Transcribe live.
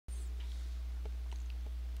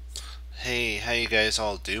Hey, how you guys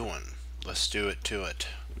all doing? Let's do it to it.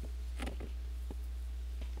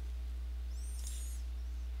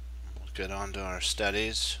 We'll get on to our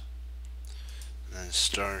studies and then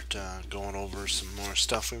start going over some more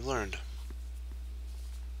stuff we've learned.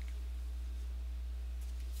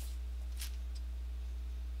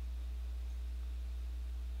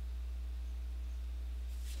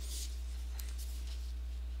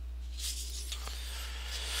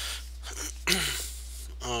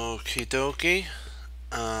 Okie dokie.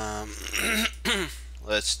 Um,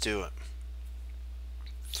 let's do it.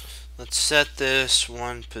 Let's set this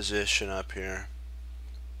one position up here.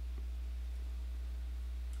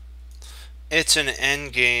 It's an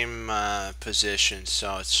endgame position,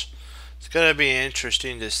 so it's gonna be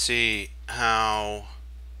interesting to see how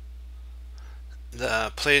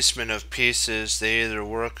the placement of pieces, they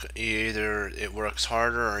either it works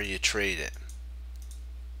harder or you trade it.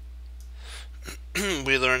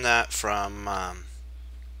 We learned that from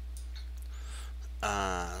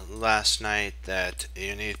last night, that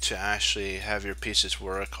you need to actually have your pieces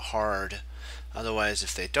work hard. Otherwise,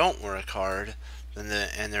 if they don't work hard, then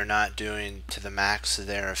and they're not doing to the max of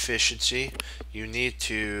their efficiency, you need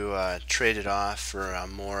to trade it off for a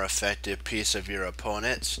more effective piece of your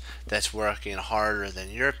opponent's that's working harder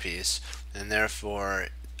than your piece, and therefore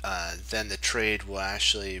then the trade will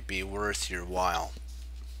actually be worth your while.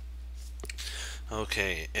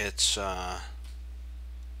 Okay, it's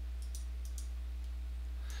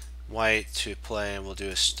white to play, and we'll do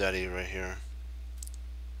a study right here.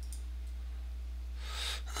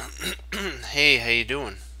 Hey, how you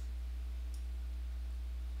doing?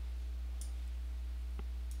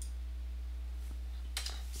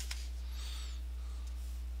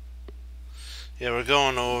 Yeah, we're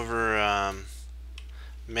going over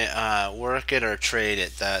work it or trade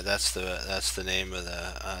it. That's the name of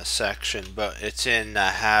the section, but it's in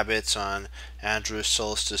habits on Andrew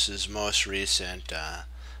Solstice's most recent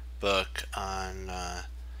book on.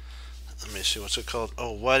 Let me see, what's it called?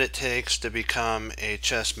 Oh, What It Takes to Become a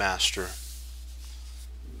Chess Master.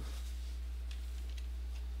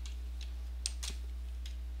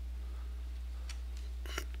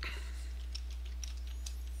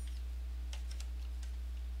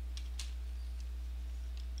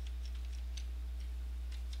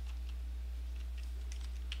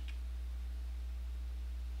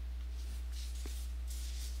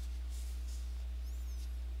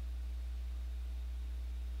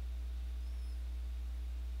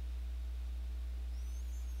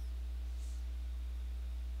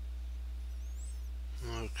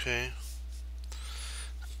 Okay.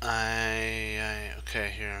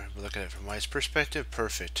 Okay, here, look at it from White's perspective.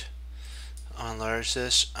 Perfect. I'll enlarge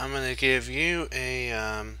this. I'm going to give you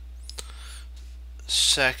a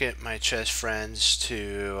second, my chess friends,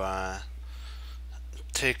 to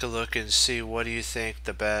take a look and see what do you think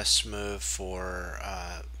the best move for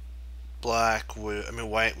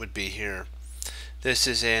white would be here. This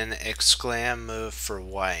is an exclam move for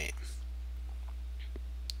white,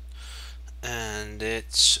 and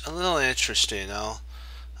it's a little interesting.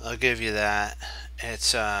 I'll give you that.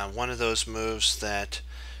 It's one of those moves that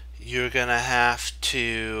you're gonna have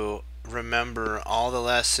to remember all the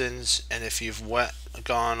lessons, and if you've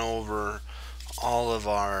gone over all of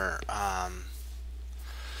our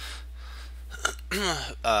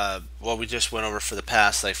what we just went over for the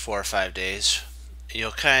past like 4 or 5 days,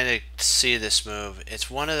 you'll kind of see this move. It's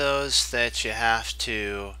one of those that you have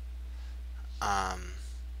to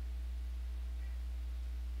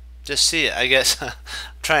just see it, I guess. I'm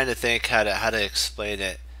trying to think how to explain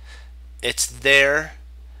it. It's there.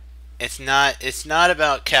 It's not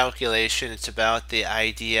about calculation. It's about the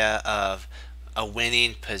idea of a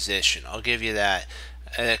winning position. I'll give you that.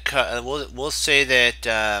 We'll say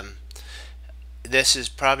that this is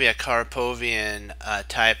probably a Karpovian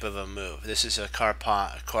type of a move. This is a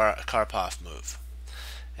Karpov move,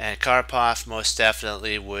 and Karpov most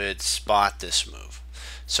definitely would spot this move.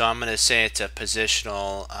 So I'm going to say it's a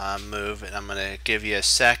positional move, and I'm going to give you a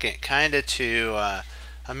second, kind of to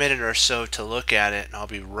a minute or so to look at it, and I'll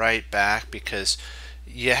be right back, because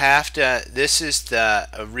you have to. This is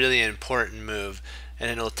a really important move, and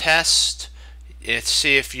it'll test it,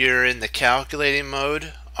 see if you're in the calculating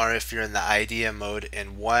mode or if you're in the idea mode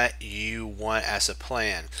and what you want as a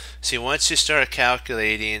plan. See, once you start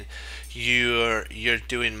calculating, you're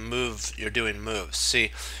doing moves.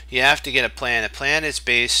 See, you have to get a plan. A plan is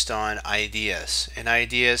based on ideas, and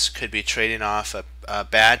ideas could be trading off a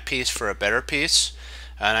bad piece for a better piece.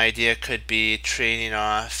 An idea could be trading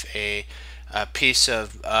off a piece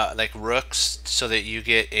of like rooks so that you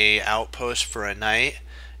get a outpost for a knight,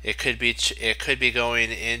 It could be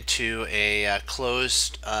going into a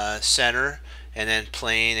closed center and then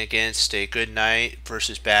playing against a good knight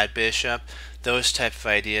versus bad bishop. Those type of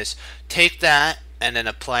ideas. Take that and then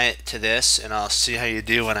apply it to this, and I'll see how you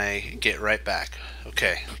do when I get right back.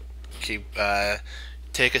 Okay. Keep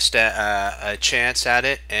take a chance at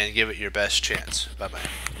it and give it your best chance. Bye bye.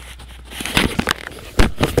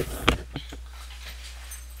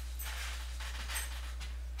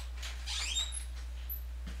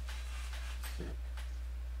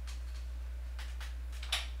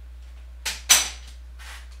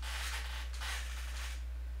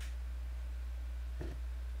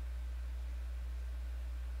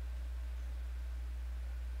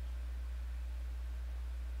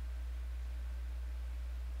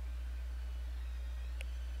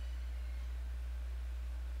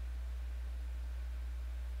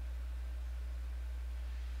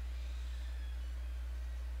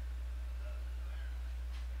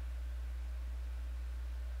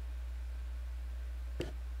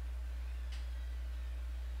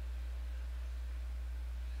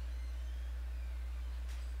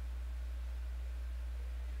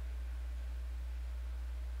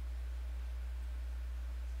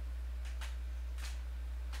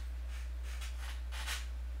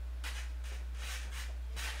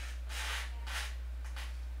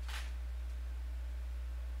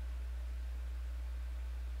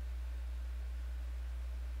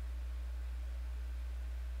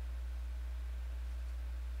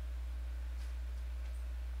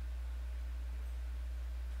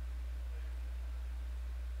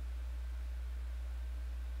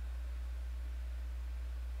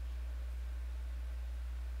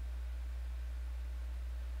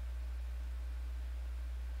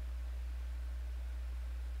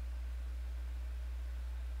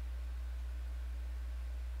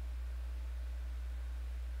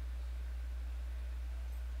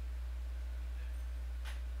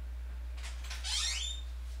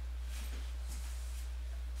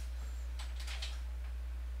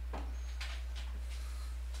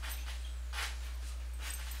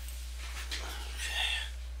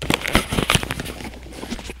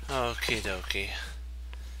 Okie dokie.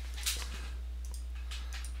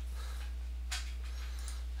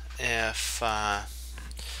 If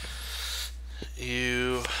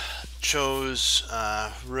you chose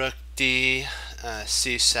Rook D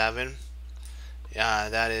C7,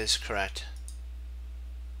 that is correct.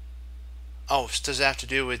 Oh, does it have to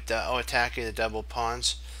do with attacking the double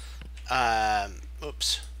pawns?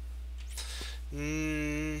 Oops.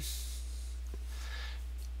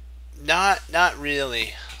 Not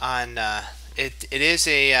really. On it is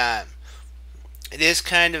a it is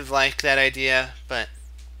kind of like that idea, but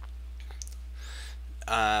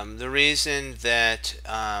the reason that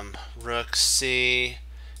Rook C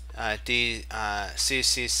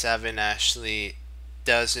CC7 actually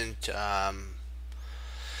doesn't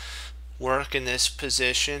work in this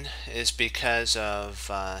position is because of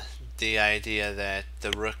the idea that the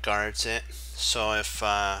rook guards it. So if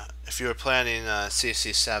you were planning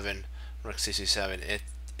CC7, Rook CC7,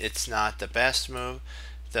 it's not the best move.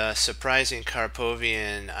 The surprising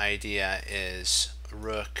Karpovian idea is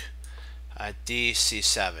Rook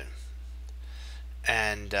D7,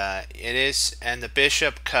 and it is, and the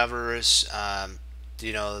bishop covers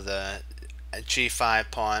you know, the G5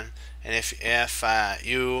 pawn. And if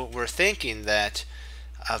you were thinking that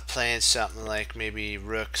of playing something like maybe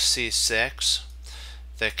Rook C6,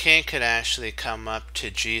 the king could actually come up to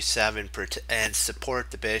G7 and support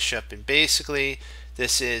the bishop, and basically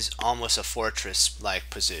this is almost a fortress-like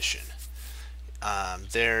position.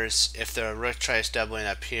 If the rook tries doubling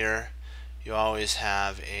up here, you always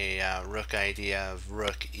have a rook idea of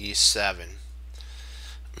Rook E7,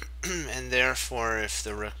 and therefore if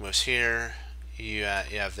the rook moves here, you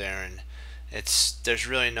have there, and there's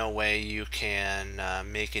really no way you can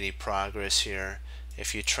make any progress here.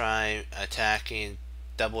 If you try attacking,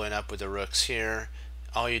 doubling up with the rooks here,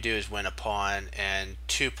 all you do is win a pawn, and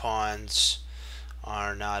 2 pawns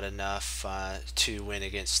are not enough to win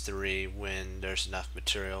against 3 when there's enough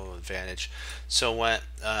material advantage. So what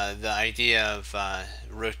the idea of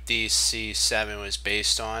Rook D C7 was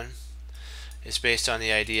based on is based on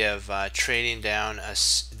the idea of trading down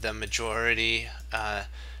the majority,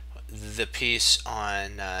 the piece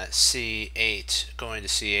on C8, going to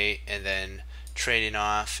C8, and then trading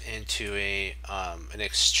off into an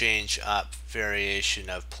exchange up variation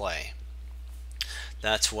of play.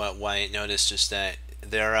 That's what white noticed, is that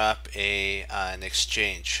they're up an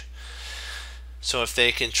exchange. So if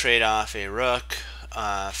they can trade off a rook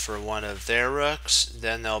for one of their rooks,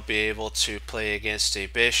 then they'll be able to play against a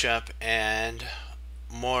bishop, and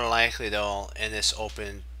more likely they'll, in this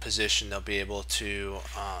open position they'll be able to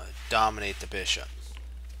dominate the bishop.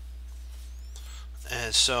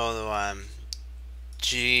 And so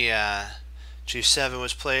G7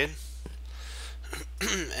 was played,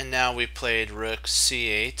 and now we played rook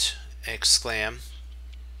C8, exclam,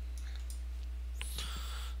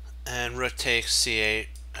 and rook takes C8,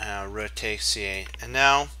 rook takes C8, and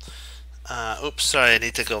now, oops, sorry, I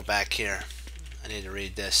need to go back here. I need to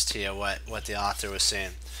read this to you, what the author was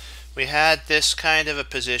saying. We had this kind of a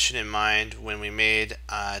position in mind when we made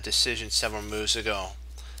a decision several moves ago.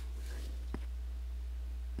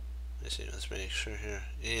 Let's make sure here.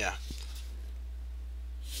 Yeah.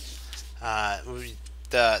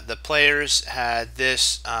 The players had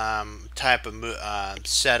this type of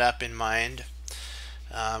setup in mind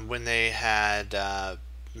when they had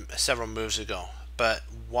several moves ago. But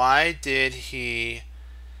why did he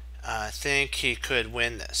think he could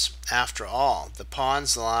win this? After all, the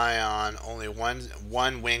pawns lie on only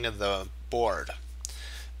one wing of the board.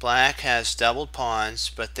 Black has doubled pawns,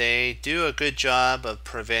 but they do a good job of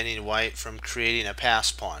preventing white from creating a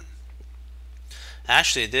pass pawn.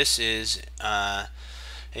 Actually, this is a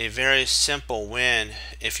very simple win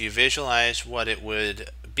if you visualize what it would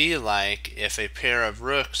be like if a pair of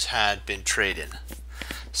rooks had been traded.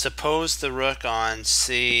 Suppose the rook on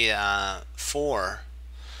C4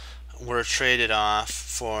 were traded off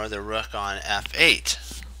for the rook on F8.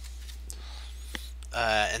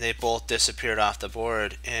 And they both disappeared off the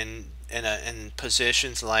board. In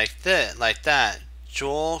positions like that,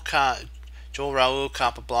 Joel Raul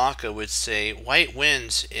Capablanca would say white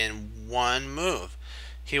wins in one move.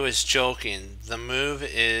 He was joking. The move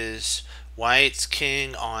is white's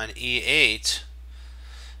king on E8.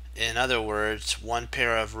 In other words, one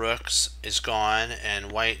pair of rooks is gone,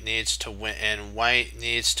 and white needs to win.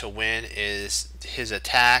 Is his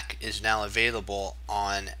attack is now available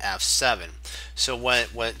on F7. So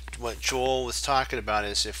what Joel was talking about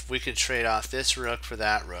is if we could trade off this rook for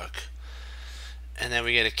that rook, and then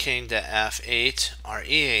we get a king to F8 or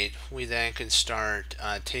E8, we then can start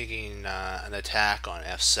taking an attack on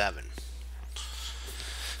F7.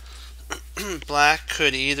 Black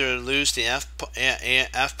could either lose the F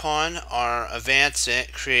pawn or advance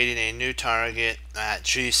it, creating a new target at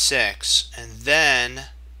G6, and then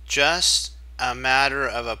just a matter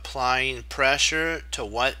of applying pressure to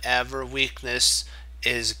whatever weakness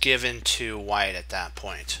is given to white at that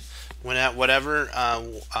point. Whatever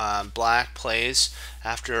black plays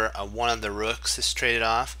after one of the rooks is traded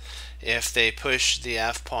off, if they push the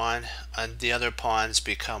F pawn, the other pawns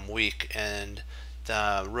become weak, and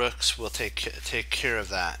the rooks will take care of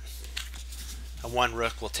that. One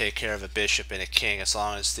rook will take care of a bishop and a king as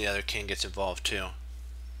long as the other king gets involved too.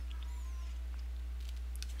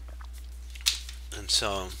 And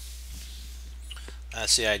so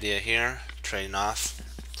that's the idea here, trading off.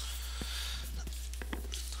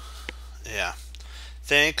 Yeah.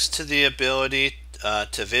 Thanks to the ability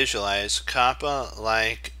to visualize, Kappa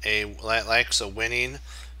likes a winning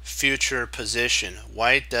future position.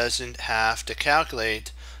 White doesn't have to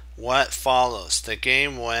calculate what follows. The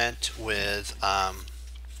game went with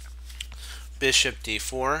bishop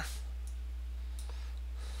d4,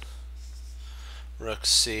 rook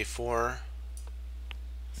c4,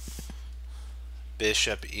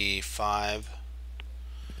 bishop e5,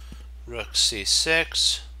 rook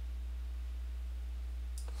c6,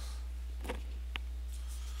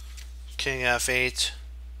 king f8,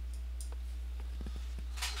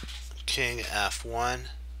 king f1,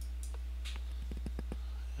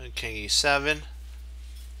 and king e7,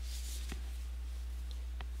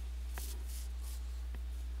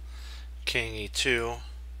 king e2.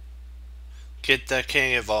 Get the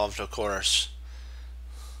king involved, of course.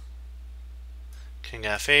 King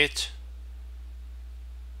f8,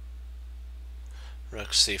 rook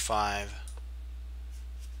c5,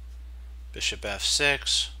 bishop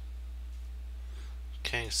f6,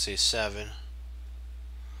 king c7,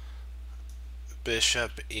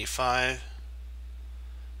 bishop e5,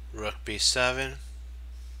 rook b7.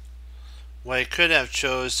 White could have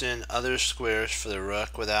chosen other squares for the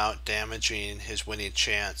rook without damaging his winning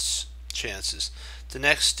chances. The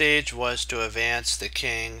next stage was to advance the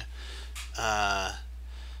king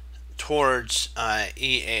towards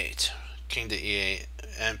e8, king to e8,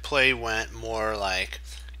 and play went more like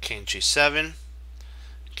king g7,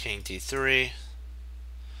 king d3,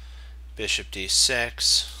 bishop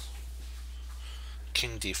d6,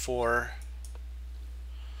 king d4,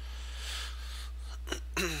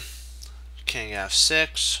 king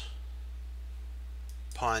f6,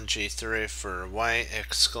 pawn g3 for white,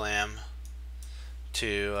 exclam,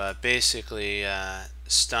 to basically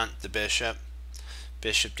stunt the bishop,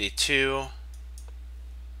 bishop d2,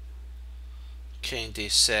 king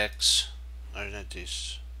d6, or not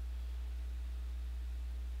d6.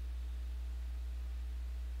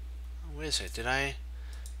 Wait a second, did I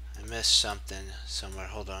missed something somewhere,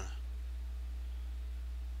 hold on.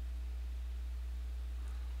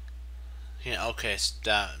 Yeah, okay,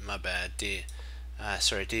 my bad,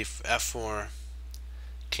 sorry, f4,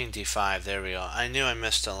 king d5, there we go. I knew I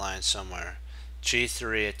missed a line somewhere.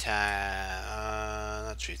 g3 attack,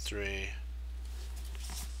 not g3.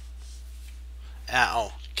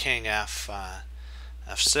 Oh, king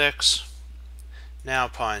f6. Now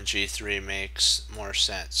pawn g3 makes more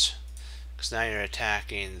sense, because now you're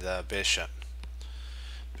attacking the bishop.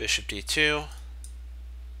 Bishop d2.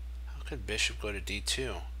 How could bishop go to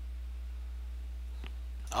d2?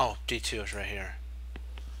 Oh, d2 is right here.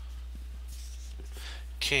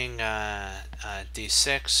 King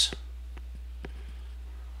d6.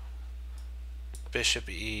 Bishop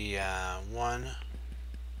e1.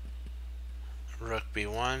 Rook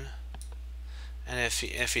b1. And if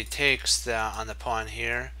he takes on the pawn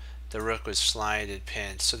here, the rook would slide and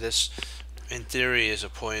pin. So this, in theory, is a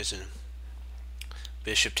poison.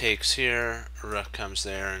 Bishop takes here, rook comes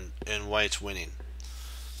there, and white's winning.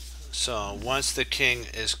 So once the king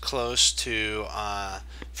is close to,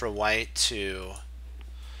 for white to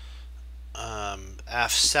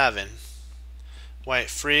f7, white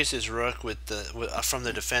frees his rook from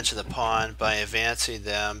the defense of the pawn by advancing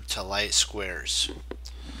them to light squares.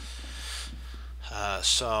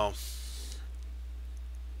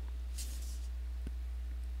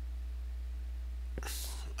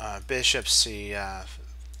 Bishop c,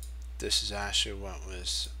 this is actually what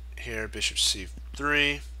was here, bishop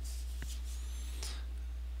c3,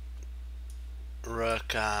 rook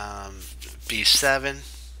b7,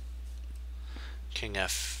 king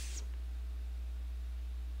f,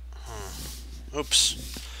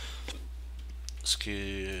 oops,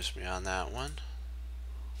 excuse me on that one,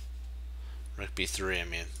 rook b3, I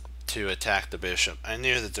mean, to attack the bishop. I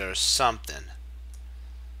knew that there was something.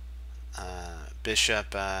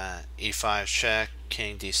 Bishop e5 check,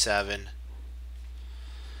 king d7,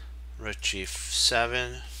 rook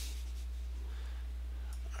g7,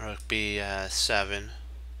 rook b7,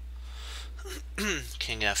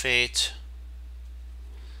 king f8,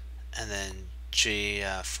 and then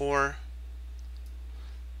g4,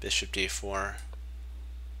 bishop d4,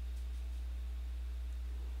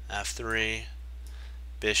 f3,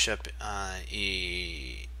 bishop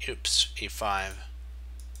e5,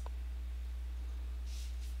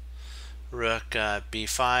 rook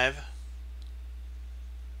b5,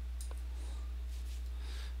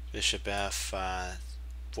 bishop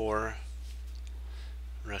f4,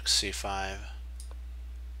 rook c5,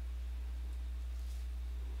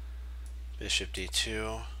 bishop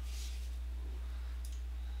d2,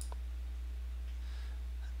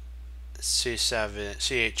 c7,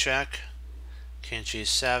 c8 check, king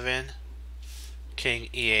g7, king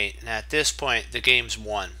e8. And at this point, the game's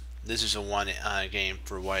won. This is a one game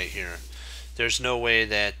for white here. There's no way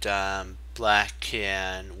that black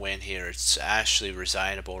can win here. It's actually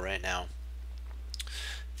resignable right now.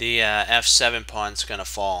 The f7 pawn's going to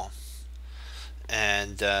fall.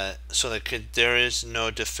 And so there is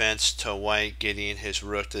no defense to white getting his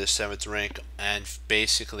rook to the 7th rank and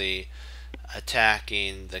basically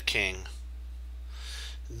attacking the king.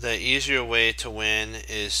 The easier way to win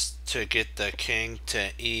is to get the king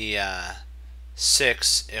to e6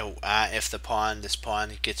 if this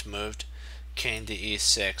pawn gets moved. King to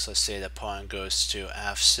e6, let's say the pawn goes to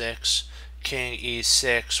f6, king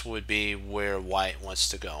e6 would be where white wants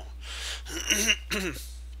to go.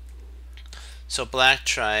 So black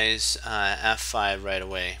tries f5 right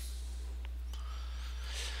away.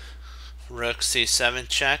 Rook c7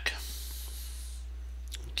 check.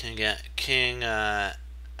 Can get king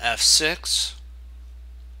f6.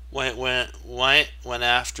 White went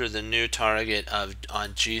after the new target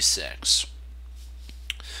on g6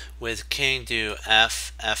 with king to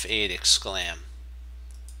f8 exclam,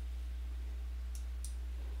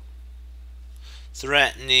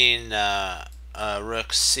 threatening rook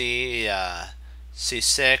c6,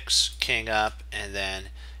 king up, and then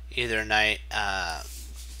either knight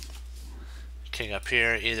king up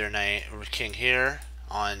here, either knight or king here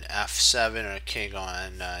on f7 or king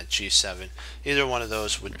on g7. Either one of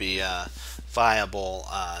those would be viable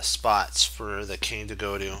spots for the king to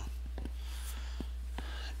go to.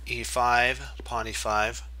 e5, pawn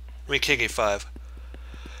e5, I mean king e5,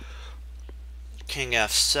 king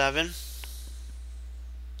f7,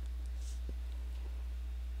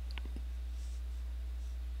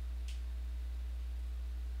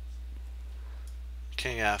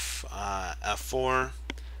 king f4,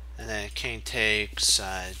 and then king takes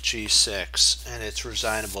g6, and it's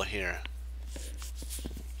resignable here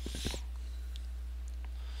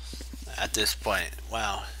at this point.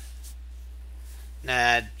 Wow.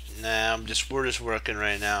 Nah, we're just working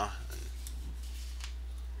right now.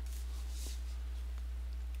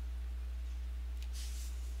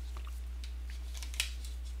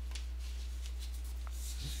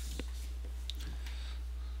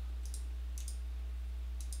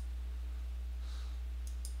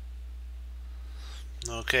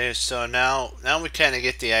 Okay, so now we kind of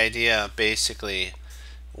get the idea of basically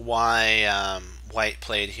why white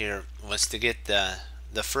played here was to get the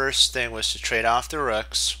first thing was to trade off the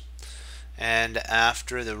rooks, and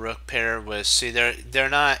after the rook pair was, see, they're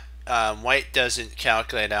not white doesn't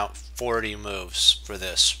calculate out 40 moves for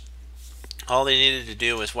this. All they needed to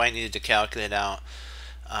do was white needed to calculate out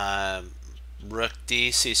rook d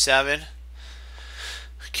c7,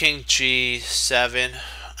 king g7,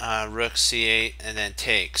 rook c8, and then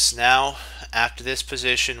takes. Now after this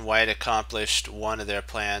position, white accomplished one of their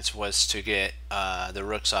plans, was to get the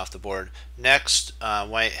rooks off the board. Next,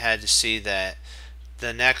 white had to see that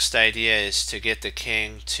the next idea is to get the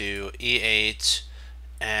king to e8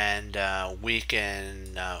 and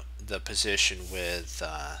weaken the position with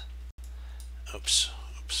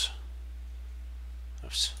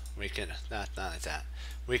weaken, not like that,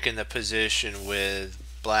 weaken the position with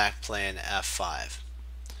black playing f5.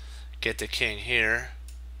 Get the king here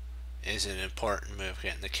is an important move,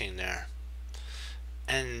 getting the king there.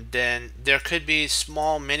 And then there could be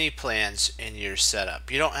small mini plans in your setup.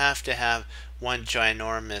 You don't have to have one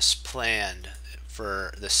ginormous plan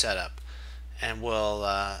for the setup. And we'll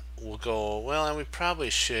go, well, and we probably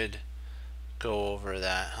should go over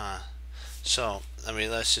that, huh? So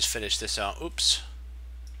let's just finish this out. Oops.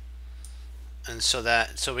 And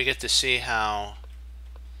so we get to see how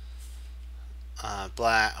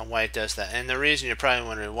black and white does that. And the reason, you're probably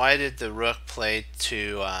wondering, why did the rook play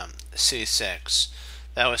to c6?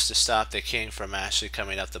 That was to stop the king from actually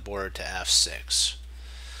coming up the board to f6.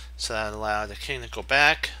 So that allowed the king to go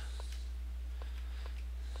back.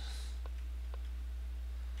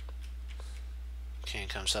 King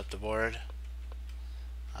comes up the board.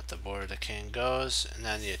 Up the board the king goes, and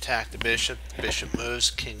then you attack the bishop. The bishop moves,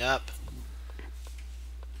 king up.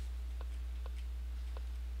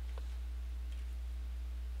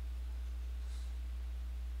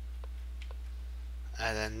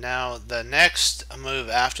 And then now the next move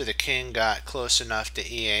after the king got close enough to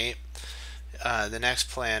e8, the next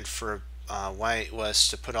plan for white was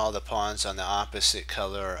to put all the pawns on the opposite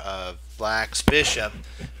color of black's bishop,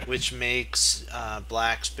 which makes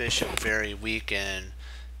black's bishop very weak and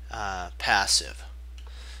passive.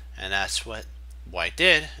 And that's what white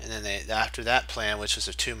did. And then after that plan, which was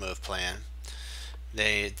a two-move plan,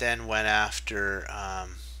 they then went after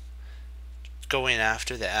going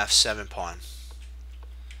after the f7 pawn.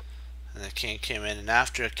 And the king came in, and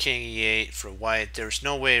after king e8 for white, there was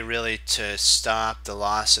no way really to stop the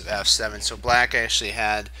loss of f7, so black actually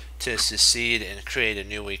had to secede and create a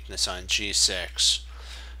new weakness on g6.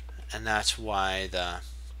 And that's why the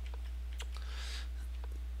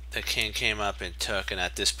king came up and took, and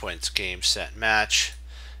at this point it's game, set, match.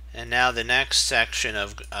 And now the next section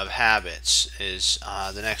of habits is,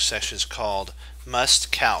 the next section is called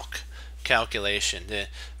must calculation.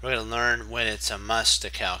 We're going to learn when it's a must to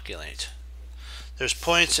calculate. There's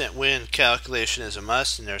points at when calculation is a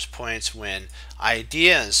must, and there's points when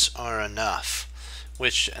ideas are enough,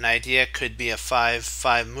 which an idea could be a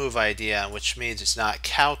five move idea, which means it's not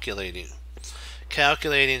calculating.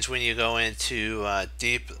 Calculating is when you go into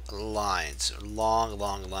deep lines, long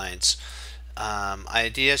lines.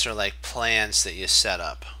 Ideas are like plans that you set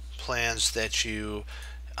up, plans that you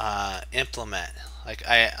implement.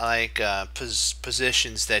 Like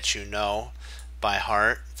positions that you know by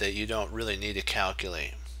heart that you don't really need to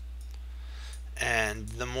calculate. And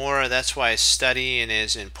that's why studying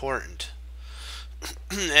is important.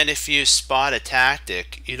 And if you spot a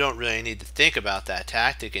tactic, you don't really need to think about that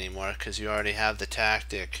tactic anymore, because you already have the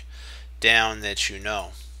tactic down that you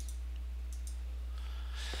know.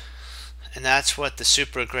 And that's what the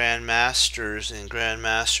super grandmasters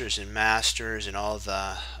and masters and all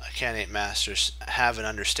the candidate masters have an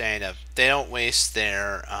understanding of. They don't waste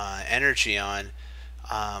their energy on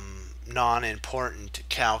non-important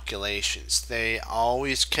calculations. They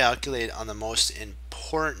always calculate on the most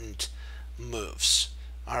important moves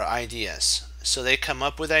or ideas. So they come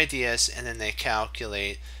up with ideas and then they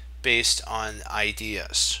calculate based on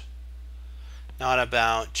ideas. Not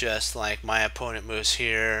about just like my opponent moves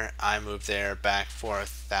here, I move there, back,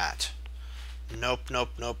 forth, that. Nope,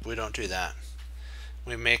 we don't do that.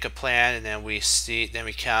 We make a plan, and then we see, then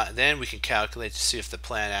we can calculate to see if the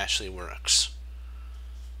plan actually works.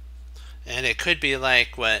 And it could be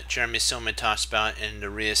like what Jeremy Silman talks about in the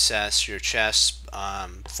Reassess Your Chess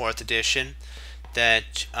 4th edition,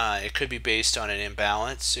 that it could be based on an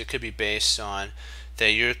imbalance. It could be based on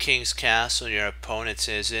that your king's castle, your opponent's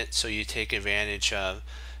isn't, so you take advantage of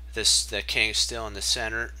this, the king still in the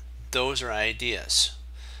center. Those are ideas.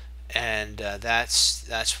 And that's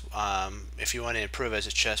if you want to improve as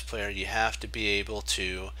a chess player, you have to be able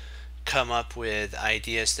to come up with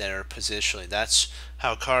ideas that are positionally. That's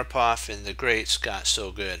how Karpov and the greats got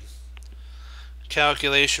so good.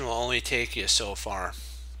 Calculation will only take you so far.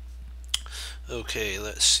 Okay,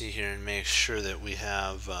 let's see here and make sure that we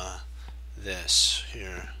have this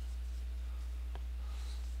here.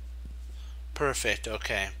 Perfect.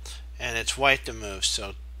 Okay, and it's white to move,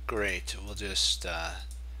 so great. We'll just do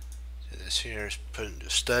this here, put it into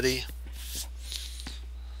study.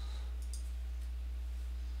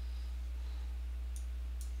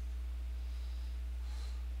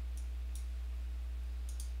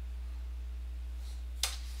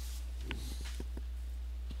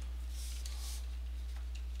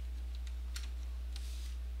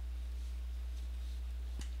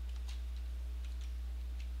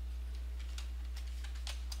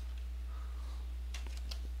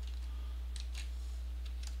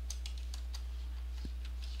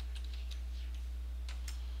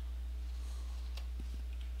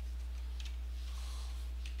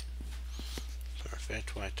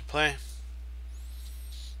 Perfect, white to play.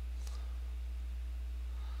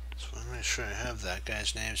 So I want to make sure I have that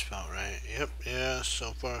guy's name spelled right. Yep, yeah,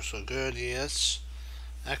 so far so good, yes.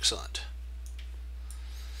 Excellent.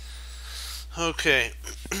 Okay,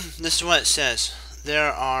 this is what it says.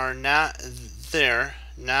 There are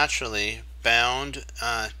naturally bound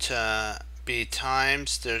to be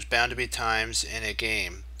times, there's bound to be times in a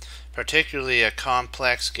game, particularly a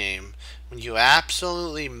complex game, when you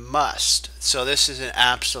absolutely must, so this is an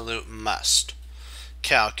absolute must,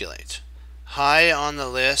 calculate. High on the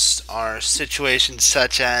list are situations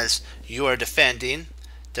such as you are defending.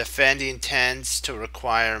 Defending tends to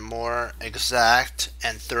require more exact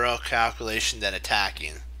and thorough calculation than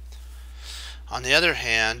attacking. On the other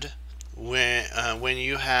hand, when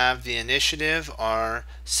you have the initiative are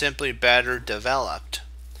simply better developed,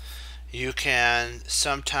 you can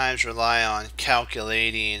sometimes rely on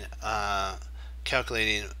calculating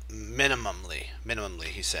minimally,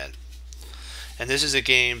 he said. And this is a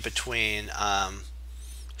game between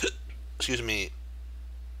excuse me,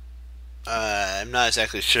 I'm not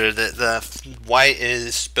exactly sure that the white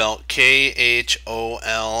is spelled K-H-O-L-M-O-V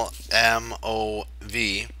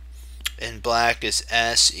and black is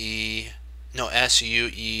S-U-E-T-I-N.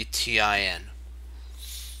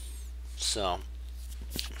 So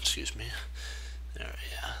excuse me, there,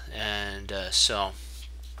 yeah. And so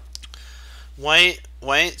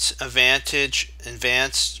white's advantage in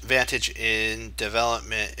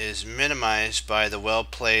development is minimized by the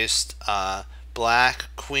well-placed black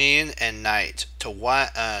queen and knight. To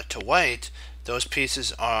white, those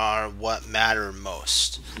pieces are what matter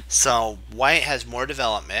most. So white has more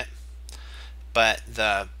development, but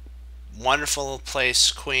the wonderful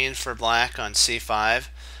placed queen for black on c5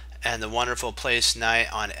 and the wonderful placed knight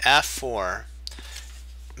on f4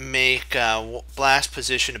 make black's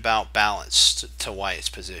position about balanced to white's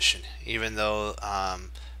position, even though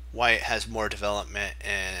white has more development.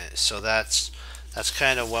 And so that's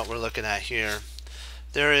kind of what we're looking at here.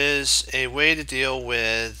 There is a way to deal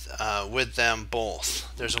with them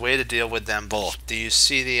both. There's a way to deal with them both. Do you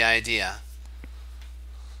see the idea?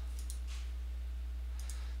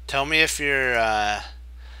 Tell me if you're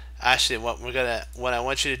actually what I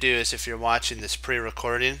want you to do is, if you're watching this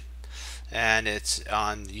pre-recording and it's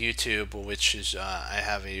on YouTube, which is I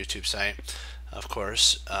have a YouTube site, of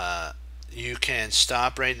course, you can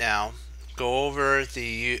stop right now, go over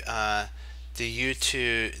stop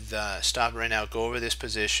right now, go over this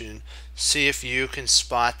position, see if you can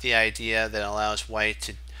spot the idea that allows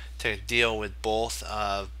white to deal with both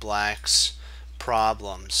of black's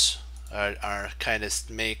problems, or kind of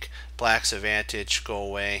make black's advantage go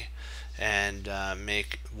away and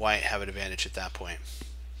make white have an advantage at that point.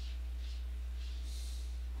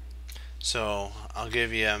 So I'll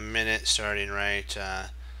give you a minute starting right,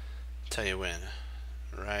 tell you when,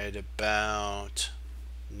 right about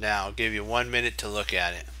now. I'll give you 1 minute to look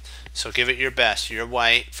at it. So give it your best. You're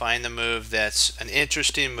white. Find the move that's an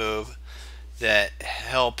interesting move that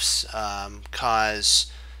helps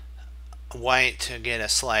cause white to get a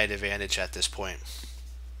slight advantage at this point.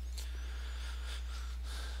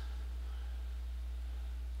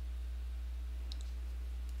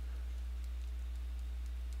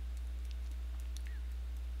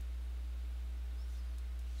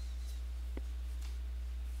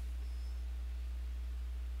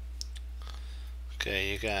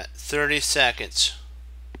 Okay, you got 30 seconds.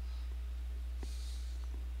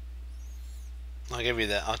 I'll give you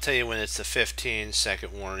that. I'll tell you when it's the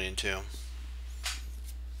 15-second warning too.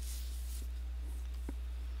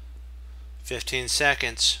 15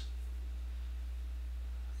 seconds.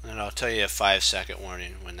 And I'll tell you a 5-second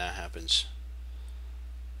warning when that happens.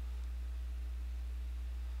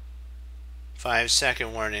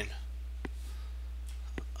 5-second warning.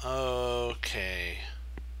 Okay.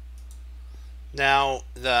 Now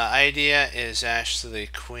the idea is actually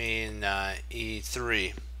queen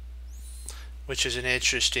e3, which is an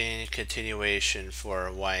interesting continuation for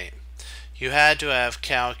white. You had to have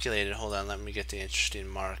calculated, hold on, let me get the interesting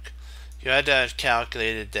mark. You had to have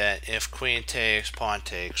calculated that if queen takes, pawn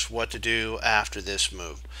takes, what to do after this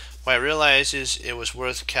move. White realizes it was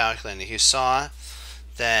worth calculating. He saw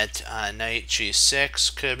that knight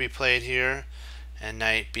g6 could be played here, and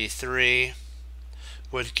knight b3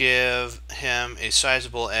 would give him a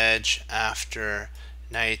sizable edge after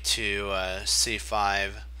knight to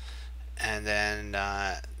c5, and then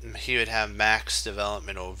he would have max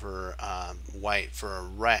development over white for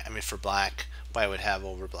black. White would have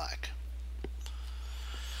over black.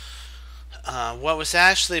 What was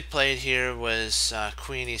actually played here was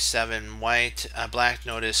queen e7. Black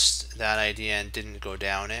noticed that idea and didn't go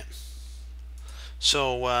down it.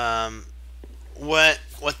 So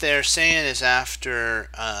what they're saying is after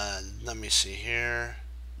let me see here,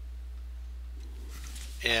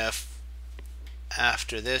 if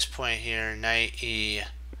after this point here, knight e6,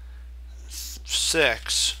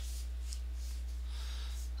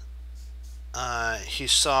 he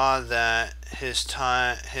saw that his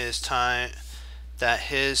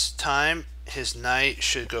knight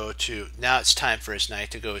should go to, now it's time for his knight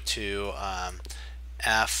to go to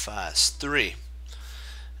f3,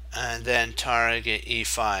 and then target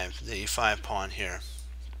e5, the e5 pawn here.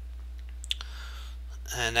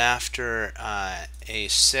 And after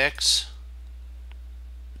a6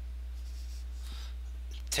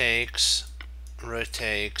 takes, rook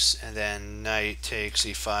takes, and then knight takes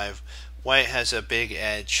e5, white has a big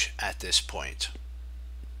edge at this point.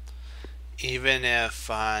 Even if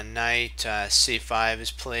knight c5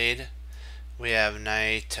 is played, we have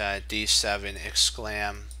knight d7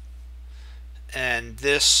 exclam, and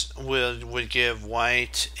this would give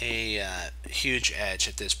white a huge edge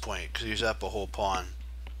at this point because he's up a whole pawn.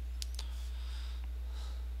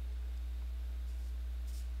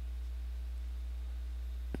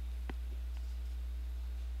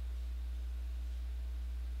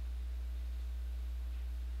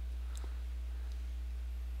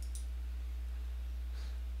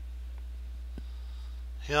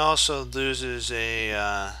 He also loses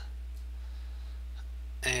a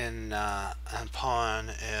pawn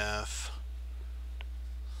if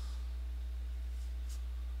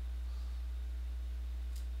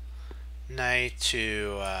knight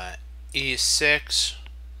to e6,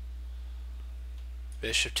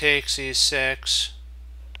 bishop takes e6,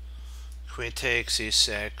 queen takes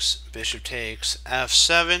e6, bishop takes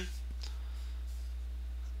f7,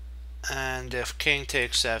 and if king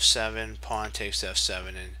takes f7, pawn takes f7,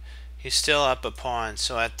 and he's still up a pawn.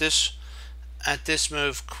 So at this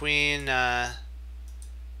move, queen let's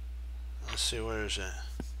see, where is it?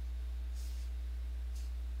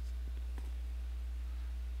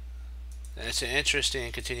 And it's an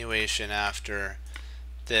interesting continuation after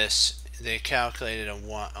this. They calculated a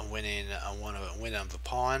win of a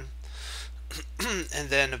pawn, and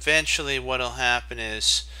then eventually what'll happen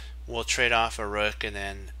is we'll trade off a rook, and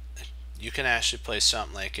then you can actually play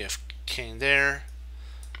something like if king there,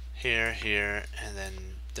 here, and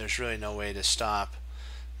then there's really no way to stop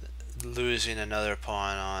losing another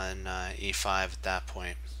pawn on e5 at that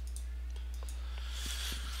point.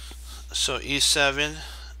 So e7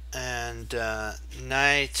 and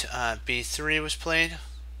knight b3 was played,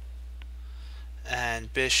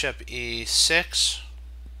 and bishop e6,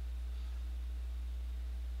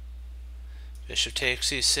 bishop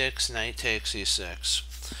takes e6, knight takes e6.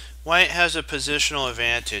 White has a positional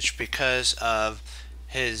advantage because of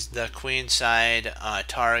the queen side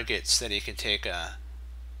targets that he can take that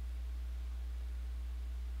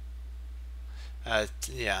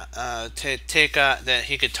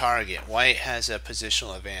he could target. White has a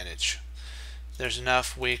positional advantage. There's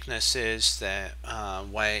enough weaknesses that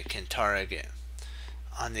white can target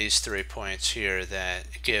on these 3 points here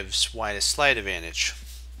that gives white a slight advantage.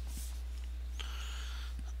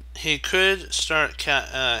 He could start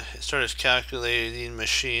his calculating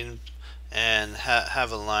machine and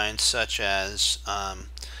have a line such as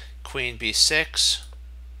queen b6,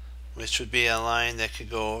 which would be a line that could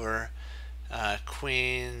go over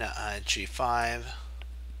queen g5,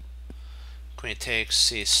 Queen takes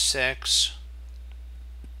c6,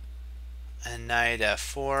 and knight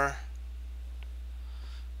f4,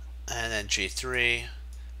 and then g3,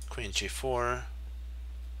 queen g4,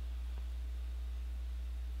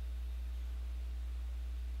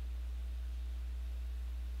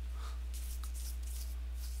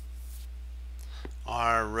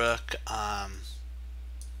 our rook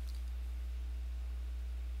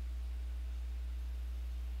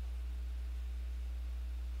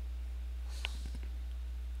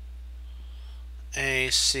a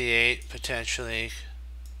c8 potentially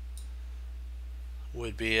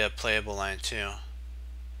would be a playable line too.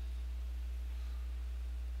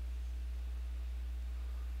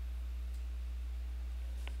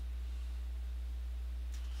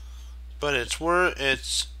 But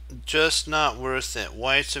it's just not worth it.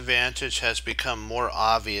 White's advantage has become more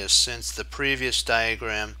obvious since the previous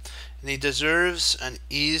diagram, and he deserves an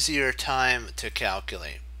easier time to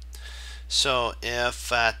calculate. So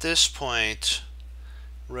if at this point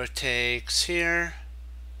rook takes here,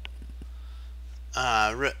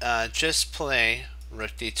 just play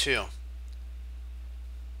rook d2.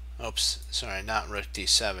 Oops, sorry, not rook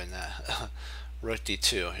d7. Rook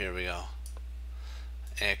d2. Here we go.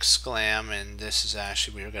 Exclam, and this is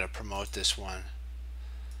actually, we're going to promote this one.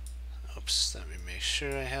 Oops, let me make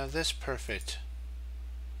sure I have this perfect.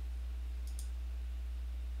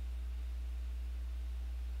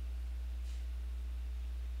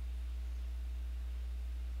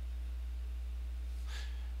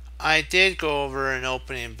 I did go over an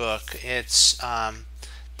opening book. It's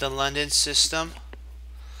the London system.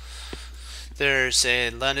 There's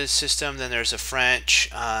a London system, then there's a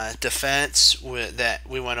French defense that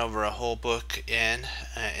we went over a whole book in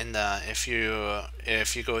the if you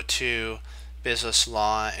go to business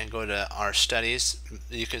law and go to our studies,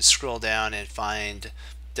 you can scroll down and find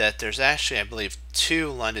that there's actually, I believe,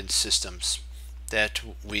 2 London systems that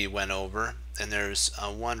we went over, and there's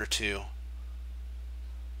one or two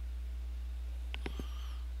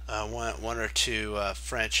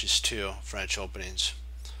French openings.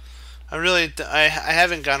 I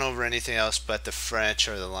haven't gone over anything else but the French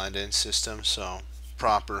or the London system, so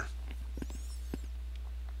proper.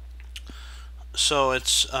 So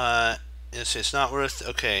it's not worth.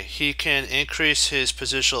 Okay, he can increase his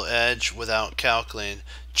positional edge without calculating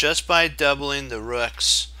just by doubling the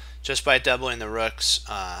rooks.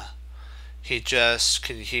 He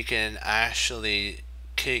can actually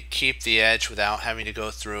keep the edge without having to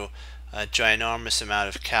go through a ginormous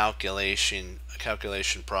amount of calculation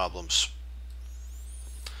problems.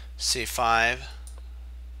 c5,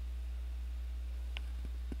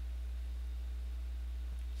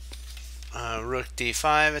 rook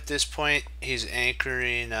d5. At this point, he's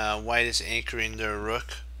anchoring. White is anchoring their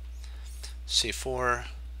rook. c4,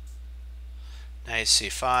 knight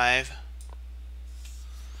c5,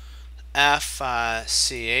 f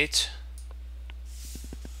c8,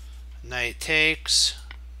 knight takes,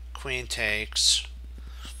 queen takes,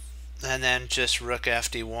 and then just rook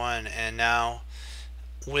fd1. And now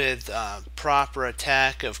with proper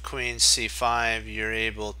attack of queen c5, you're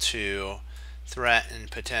able to threaten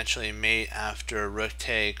potentially mate after rook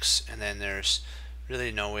takes, and then there's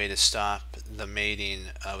really no way to stop the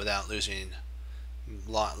mating without losing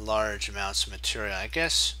large amounts of material. I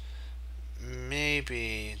guess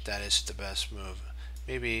maybe that is the best move.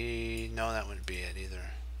 Maybe no, that wouldn't be it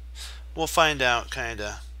either. We'll find out,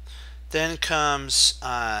 kinda. Then comes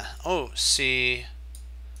c6,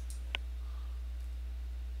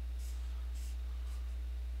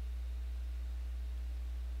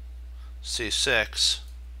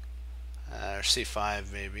 or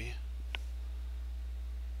c5 maybe.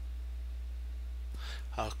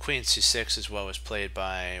 Queen c6 is what was played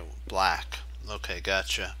by black. Okay,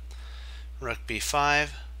 gotcha. Rook b5.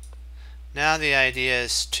 Now the idea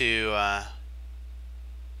is to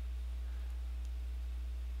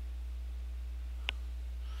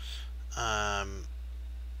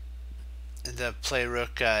play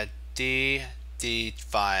rook d5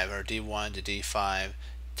 or d1 to d5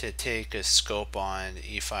 to take a scope on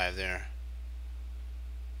e5 there.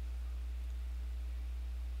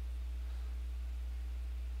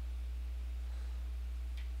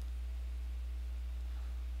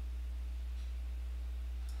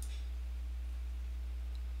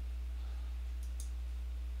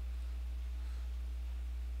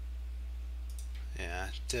 Yeah,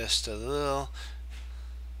 just a little.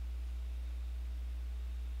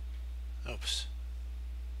 Oops.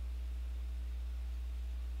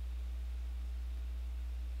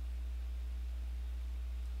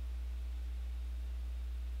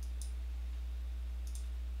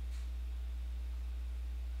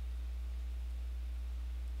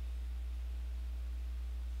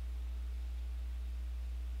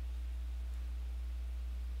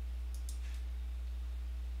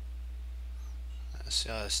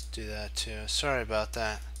 let's do that too. Sorry about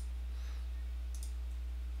that.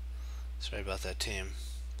 Sorry about that, team.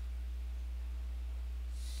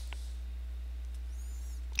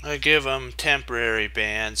 I give them temporary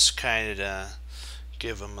bans, kind of to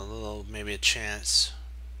give them a little, maybe a chance.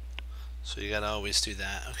 So you gotta always do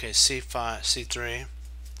that. Okay, C5, C3,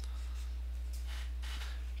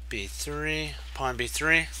 B3, pawn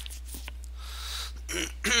B3.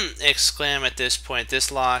 Exclaim at this point.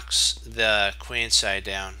 This locks the queen side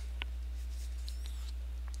down.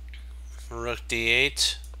 Rook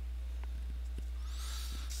D8.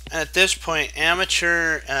 At this point,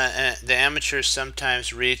 the amateurs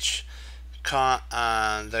sometimes reach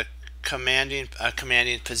the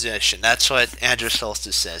commanding position. That's what Andrew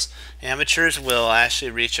Solstice says. Amateurs will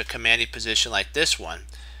actually reach a commanding position like this one,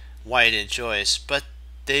 White enjoys, but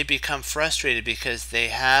they become frustrated because they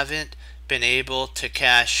haven't been able to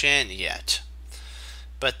cash in yet.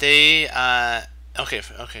 But they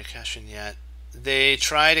cash in yet. They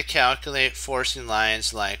try to calculate forcing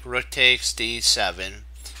lines like rook takes d7,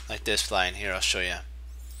 like this line here. I'll show you.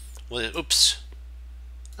 Well, oops,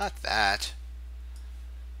 not that.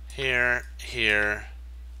 Here,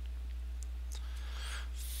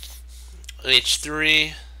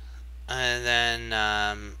 h3, and then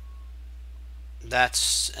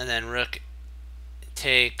and then rook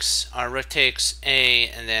takes a,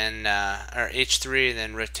 and then or h3, and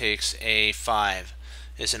then rook takes a5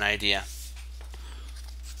 is an idea.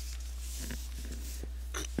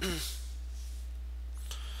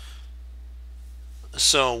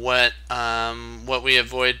 So what we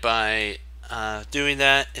avoid by doing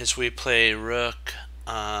that is we play rook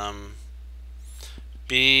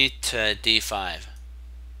b to d5.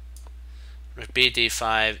 Rook b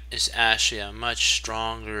d5 is actually a much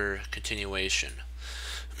stronger continuation.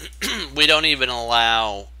 We don't even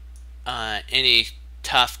allow any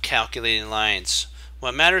tough calculating lines.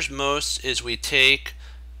 What matters most is he's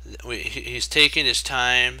taking his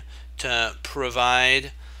time to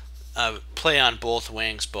provide play on both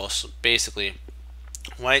wings. Basically,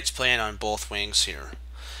 White's playing on both wings here.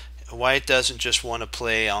 White doesn't just want to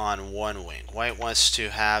play on one wing. White wants to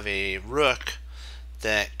have a rook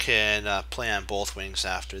that can play on both wings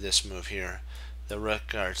after this move here. The rook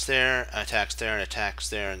guards there, attacks there, and attacks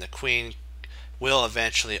there, and the queen will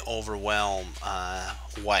eventually overwhelm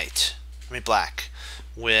black,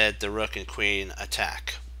 with the rook and queen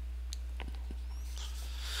attack.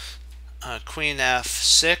 Queen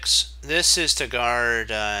f6. This is to guard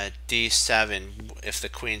d7 if the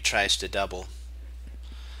queen tries to double.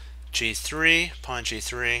 G3, pawn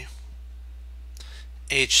G3.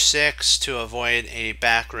 H6 to avoid a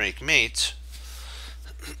back rank mate.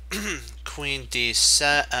 Queen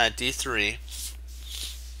D3.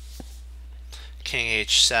 King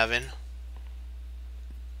H7.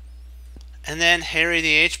 And then Harry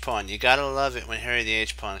the H-pawn. You gotta love it when Harry the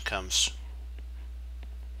H-pawn comes.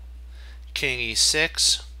 King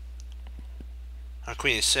E6. Or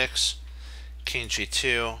Queen E6. King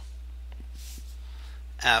G2.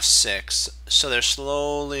 F6. So they're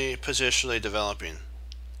slowly, positionally developing.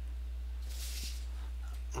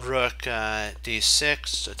 Rook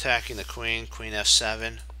D6, attacking the queen. Queen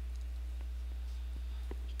F7.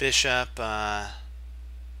 Bishop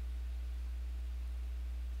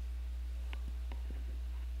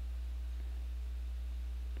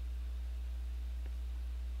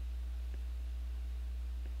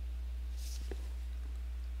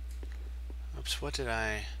oops, what did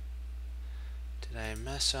I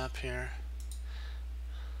mess up here?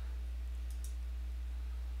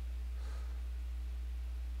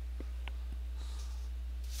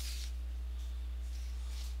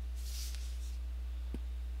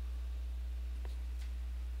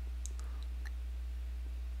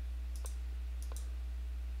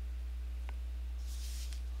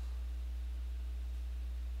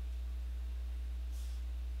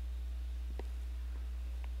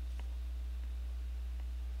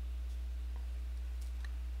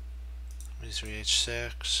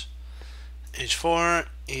 H6, H4,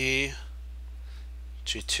 E,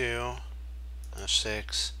 G2,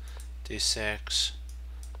 F6, D6,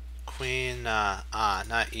 Queen, not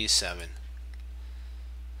E7,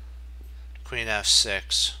 Queen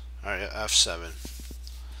F6, or F7,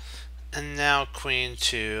 and now Queen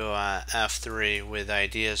to F3 with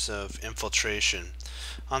ideas of infiltration.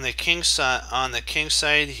 On the king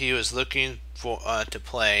side, he was looking for to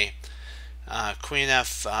play Queen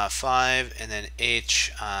F5 and then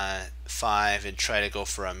H5 and try to go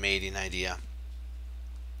for a mating idea.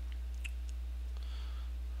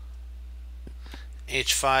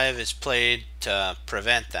 H5 is played to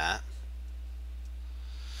prevent that.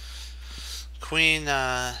 Queen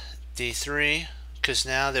D3, because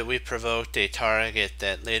now that we provoked a target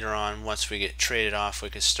that later on, once we get traded off, we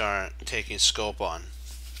could start taking scope on.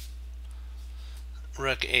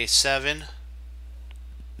 Rook a7,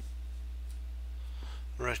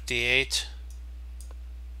 rook d8,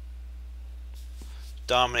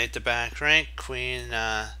 dominate the back rank, queen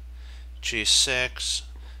g6,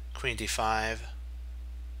 queen d5,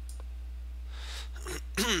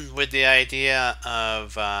 with the idea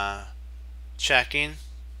of checking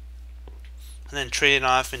and then trading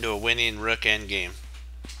off into a winning rook endgame.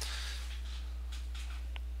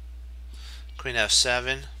 Queen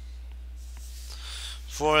f7.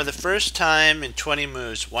 For the first time in 20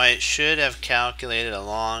 moves, white should have calculated a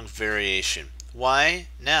long variation. Why?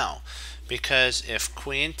 Now, because if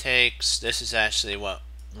queen takes, this is actually what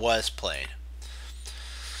was played.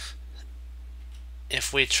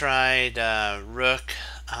 If we tried rook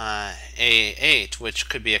a8, which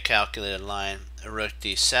could be a calculated line, rook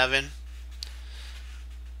d7,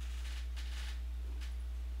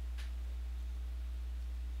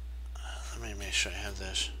 let me make sure I have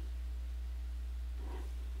this.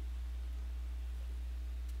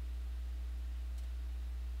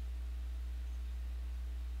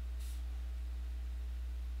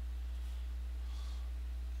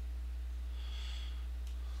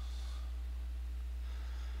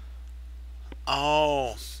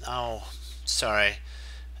 Oh, sorry.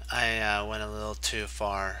 I went a little too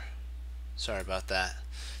far. Sorry about that.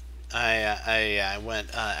 I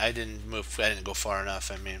went. I didn't move. I didn't go far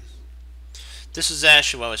enough. I mean, this is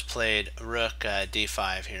actually what was played. Rook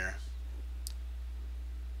d5 here.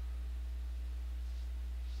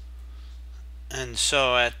 And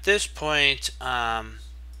so at this point,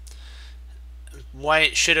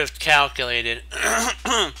 white should have calculated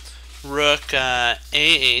rook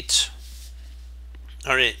a8,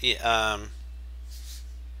 or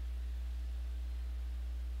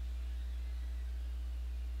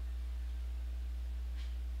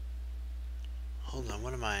hold on,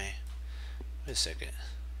 what am I? Wait a second.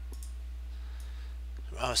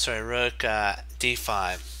 Oh, sorry, rook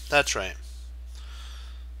d5. That's right.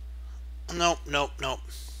 Nope.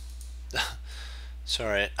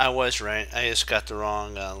 Sorry, I was right. I just got the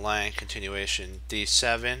wrong line continuation.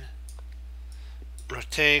 d7, rook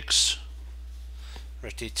takes,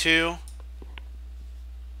 rook d2,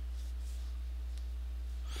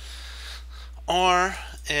 or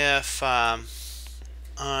if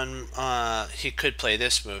he could play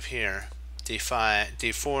this move here, d5,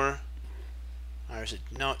 d4, or is it?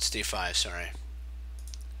 No, it's d5. Sorry,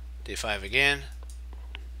 d5 again,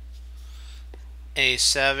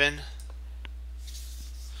 a7.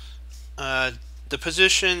 The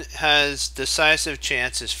position has decisive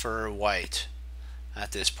chances for white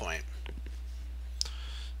at this point.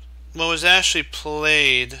 What was actually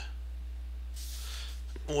played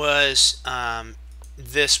was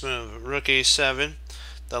this move, rook a7,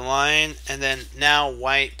 the line, and then now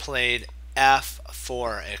white played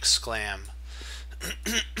f4 exclam.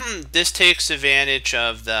 This takes advantage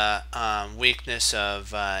of the weakness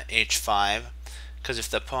of h5, because if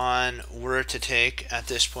the pawn were to take at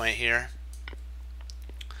this point here,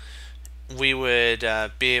 we would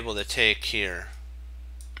be able to take here.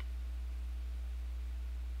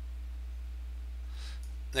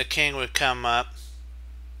 The king would come up,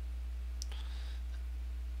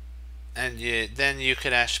 and then you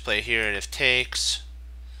could actually play here if takes.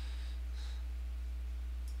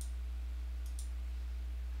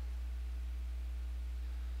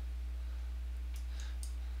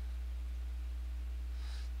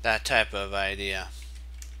 That type of idea.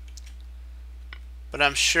 But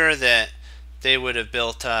I'm sure that they would have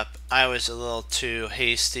built up. I was a little too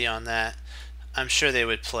hasty on that. I'm sure they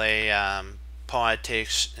would play pawn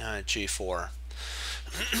takes g4.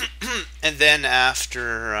 And then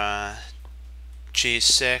after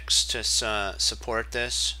g6 to support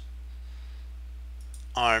this,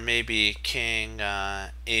 or maybe king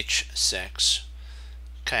h6.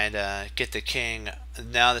 Kind of get the king,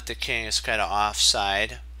 now that the king is kind of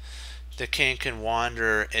offside, the king can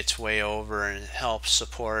wander its way over and help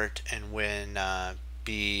support and win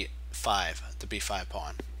b5, the b5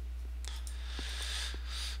 pawn.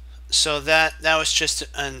 So that was just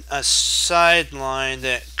a sideline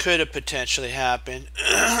that could have potentially happened.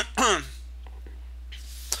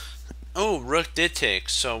 Oh, rook did take,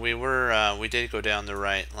 so we did go down the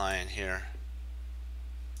right line here.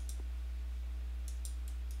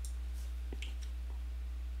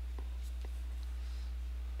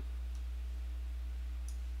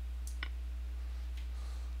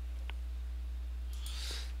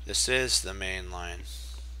 This is the main line.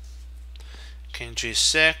 King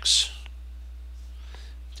g6.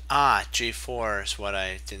 G4 is what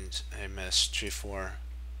I missed. G4.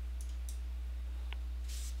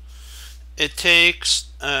 It takes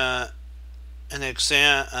an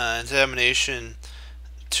examination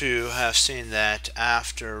to have seen that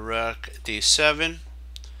after rook d7,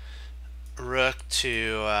 rook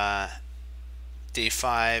to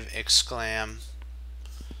d5, exclam,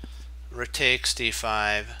 rook takes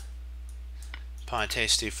d5, pawn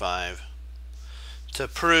takes d5. To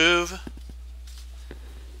prove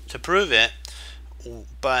it,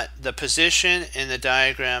 but the position in the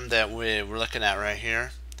diagram that we're looking at right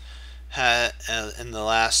here, in the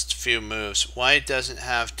last few moves, white doesn't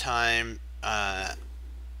have time right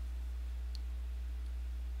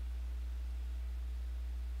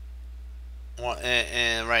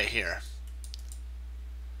here.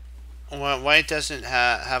 White doesn't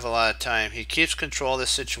have a lot of time. He keeps control of the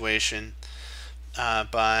situation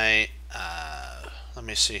by let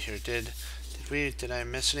me see here. Did I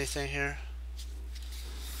miss anything here?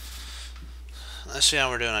 Let's see how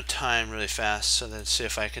we're doing on time really fast. So let's see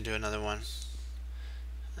if I can do another one.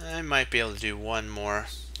 I might be able to do one more.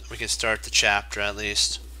 We can start the chapter at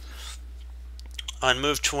least. On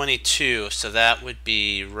move 22, so that would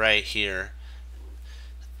be right here.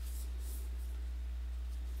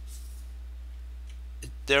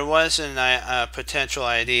 There was a potential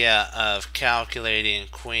idea of calculating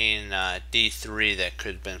queen d3 that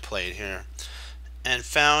could have been played here, and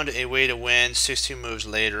found a way to win 16 moves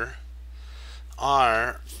later.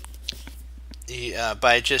 By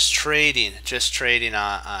just trading trading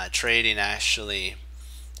actually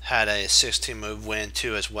had a 16 move win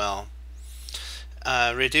too as well.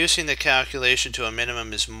 Reducing the calculation to a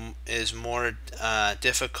minimum is more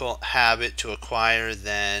difficult habit to acquire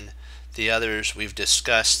than the others we've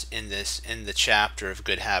discussed in the chapter of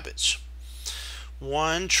good habits.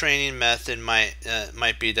 One training method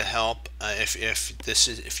might be to help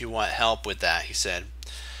if you want help with that, he said.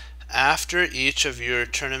 After each of your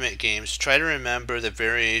tournament games, try to remember the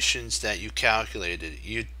variations that you calculated.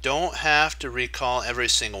 You don't have to recall every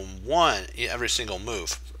single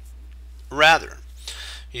move. Rather,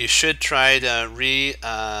 you should try to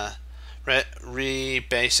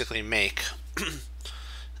basically make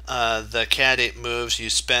the candidate moves you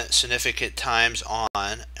spent significant times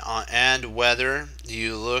on, and whether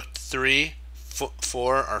you looked 3,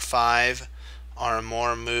 4, or 5 or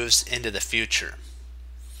more moves into the future.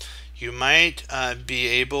 You might be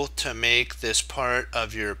able to make this part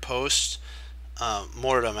of your post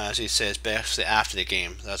mortem, as he says, basically after the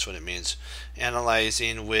game. That's what it means.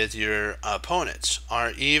 Analyzing with your opponents,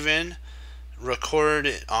 or even record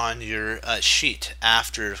it on your sheet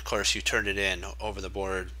after, of course, you turned it in over the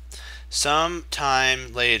board. Some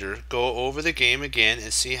time later, go over the game again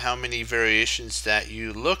and see how many variations that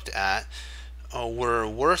you looked at were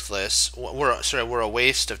worthless, were a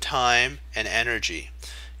waste of time and energy.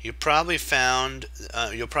 You'll probably find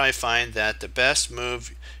that the best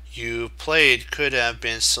move you played could have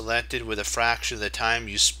been selected with a fraction of the time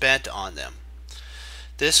you spent on them.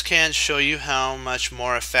 This can show you how much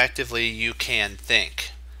more effectively you can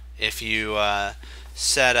think if you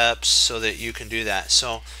set up so that you can do that.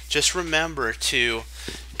 So just remember to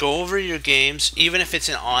go over your games, even if it's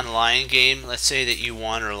an online game. Let's say that you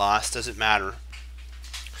won or lost, doesn't matter,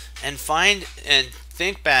 and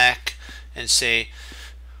think back and say,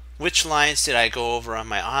 which lines did I go over on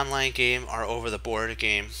my online game or over the board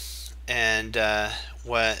game, and then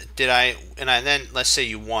let's say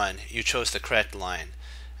you won, you chose the correct line.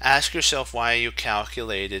 Ask yourself why you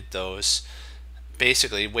calculated those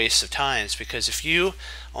basically wastes of times, because if you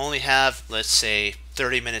only have, let's say,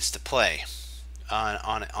 30 minutes to play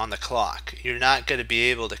on the clock, you're not going to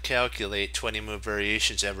be able to calculate 20 move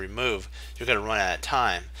variations every move. You're going to run out of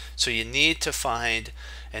time. So you need to find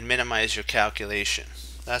and minimize your calculation.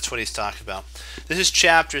 That's what he's talking about. This is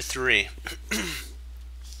chapter 3.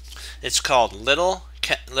 It's called Little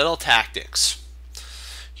Tactics.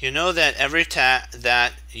 You know that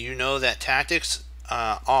tactics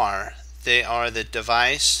they are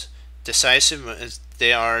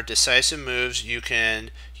decisive moves you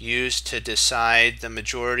can use to decide the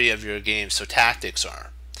majority of your games. So tactics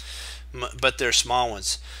are, but they're small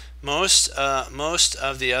ones. Most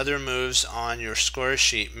of the other moves on your score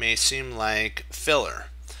sheet may seem like filler.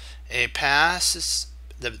 A pass is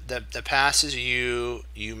the passes you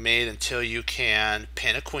made until you can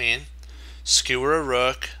pin a queen, skewer a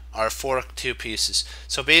rook, or fork 2 pieces.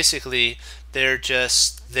 So basically, they're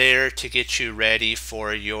just there to get you ready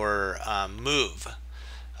for your move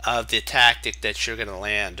of the tactic that you're going to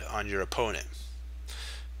land on your opponent.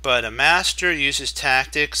 But a master uses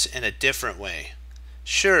tactics in a different way.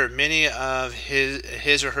 Sure, many of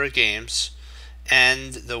his or her games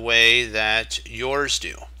end the way that yours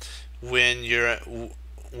do when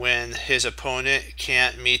his opponent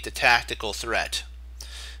can't meet the tactical threat.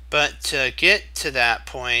 But to get to that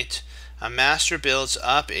point, a master builds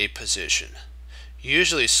up a position,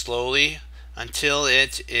 usually slowly, until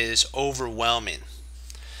it is overwhelming.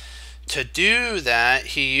 To do that,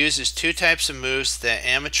 he uses two types of moves that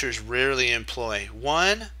amateurs rarely employ.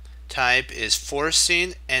 One type is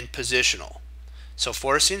forcing and positional. So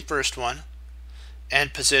forcing, first one,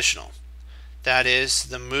 and positional. That is,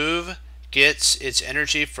 the move gets its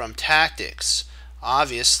energy from tactics,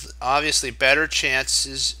 obviously better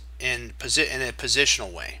chances in a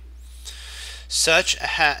positional way, such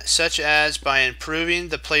as by improving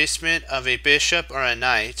the placement of a bishop or a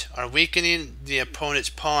knight, or weakening the opponent's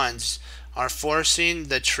pawns, or forcing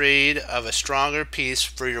the trade of a stronger piece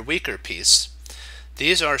for your weaker piece.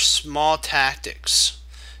 These are small tactics.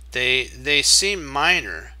 They seem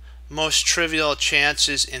minor, most trivial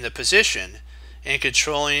chances in the position, in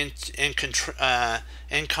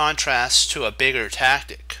contrast to a bigger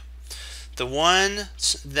tactic. The one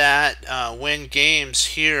that win games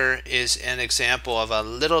here is an example of a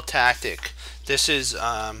little tactic. This is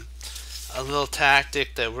a little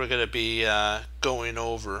tactic that we're going to be going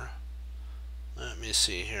over. Let me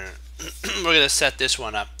see here. We're going to set this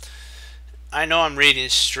one up. I know I'm reading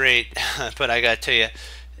straight, but I got to tell you,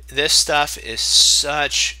 this stuff is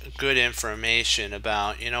such good information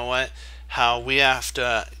about, you know what, how we have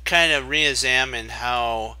to kind of re-examine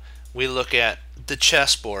how we look at the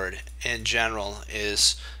chessboard in general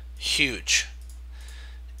is huge.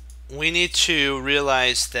 We need to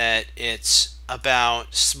realize that it's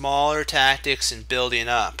about smaller tactics and building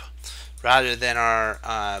up rather than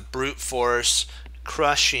our brute force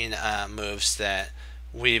crushing moves that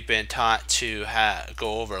we've been taught to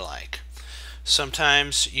go over like.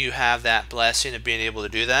 Sometimes you have that blessing of being able to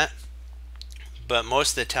do that, but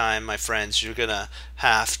most of the time, my friends, you're gonna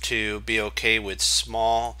have to be okay with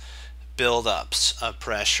small build-ups of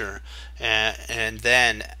pressure and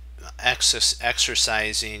then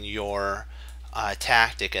exercising your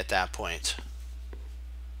tactic at that point.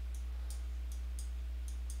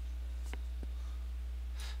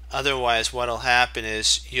 Otherwise, what'll happen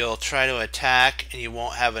is you'll try to attack and you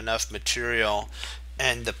won't have enough material,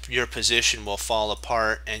 and your position will fall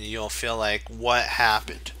apart, and you'll feel like, what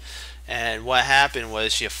happened? And what happened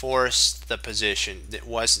was you forced the position that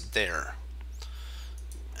wasn't there,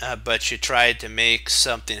 but you tried to make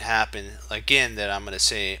something happen again, that I'm going to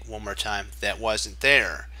say one more time, that wasn't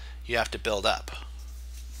there. You have to build up.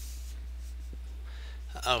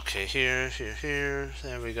 Okay, here,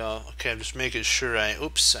 there we go. Okay, I'm just making sure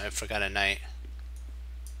oops, I forgot a knight.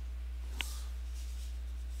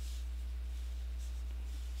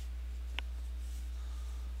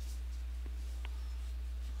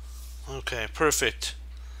 Okay, perfect.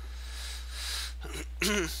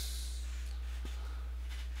 Okay,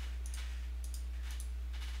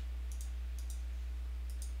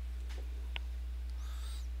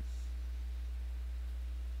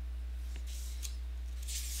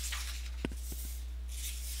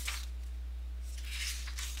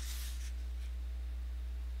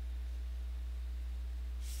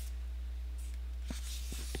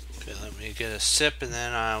 let me get a sip and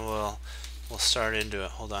then we'll start into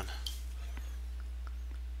it. Hold on.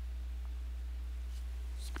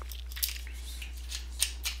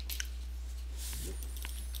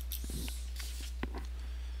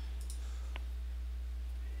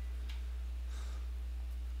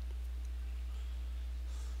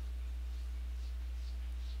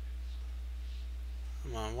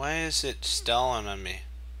 Come on, why is it stalling on me?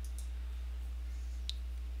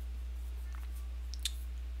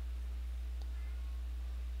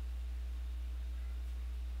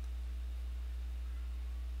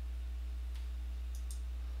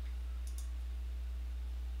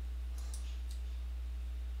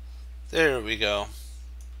 There we go.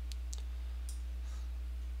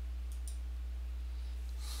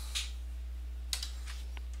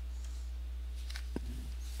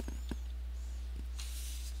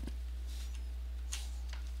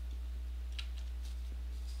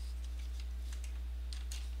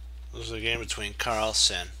 This is a game between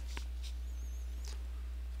Carlsen.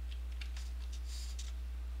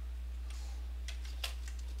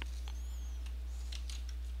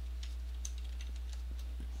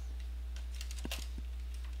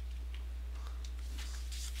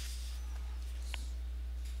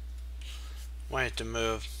 White to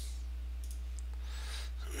move.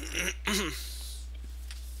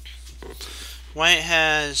 White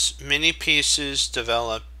has many pieces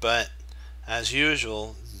developed, but as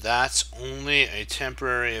usual, that's only a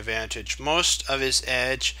temporary advantage. Most of his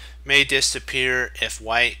edge may disappear if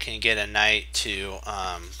white can get a knight to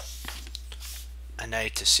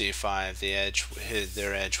c5.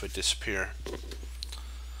 Their edge would disappear.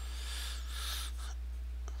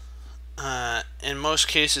 In most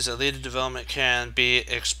cases, a leader development can be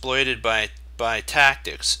exploited by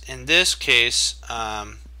tactics. In this case,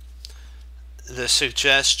 the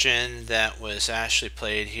suggestion that was actually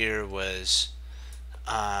played here was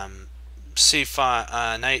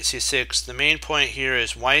c5, knight c6. The main point here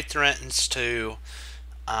is white threatens to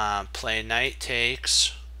play knight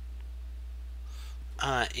takes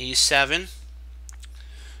e7,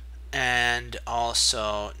 and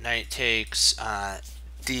also knight takes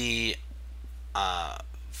d6.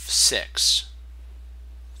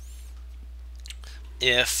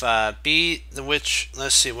 If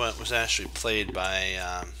let's see what was actually played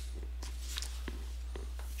by.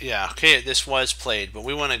 Yeah, okay, this was played, but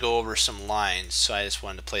we want to go over some lines, so I just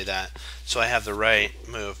wanted to play that so I have the right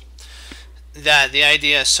move. The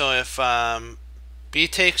idea, so if b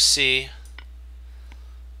takes c,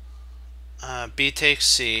 b takes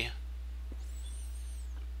c,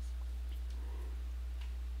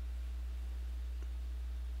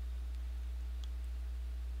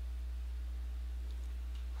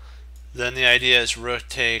 then the idea is rook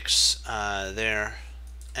takes there,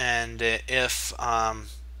 and if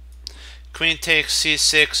queen takes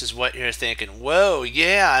c6 is what you're thinking. Whoa,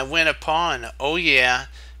 yeah, I win a pawn. Oh yeah,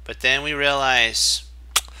 but then we realize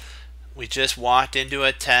we just walked into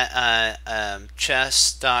a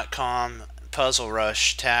chess.com puzzle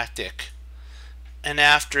rush tactic, and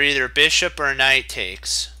after either bishop or knight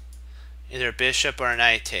takes,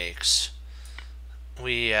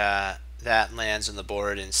 we that lands on the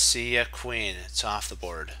board, and see ya queen. It's off the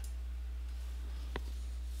board.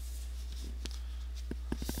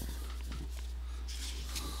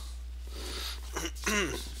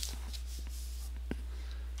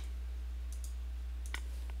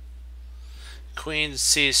 Queen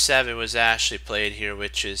c7 was actually played here,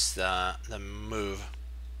 which is the move.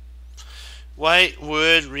 White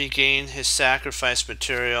would regain his sacrifice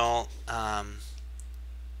material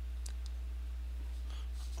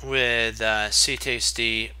with c takes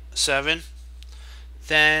d7,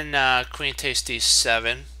 then queen takes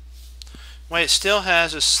d7. White still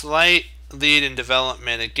has a slight lead in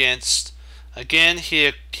development against. Again,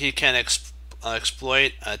 he can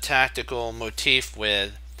exploit a tactical motif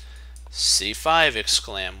with c5.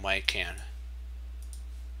 Exclaim, white can.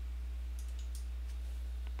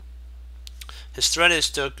 His threat is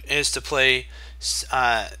to play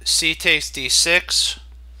c takes d6,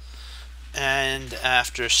 and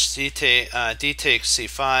after d takes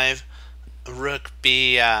c5, rook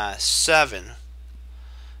b7,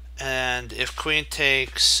 and if queen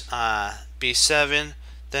takes b7,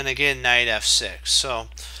 then again knight f6. So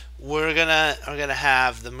we're gonna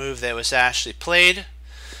have the move that was actually played.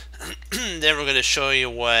 Then we're gonna show you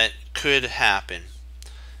what could happen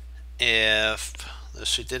if.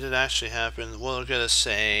 Let's see, did it actually happen? We're gonna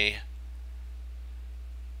say.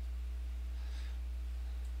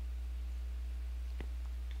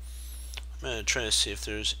 I'm gonna try to see if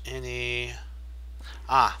there's any.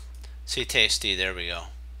 C takes d. There we go.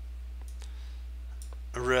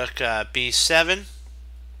 Rook b7.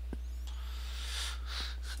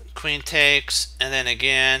 Queen takes, and then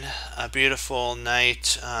again a beautiful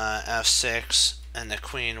knight f6, and the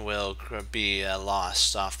queen will be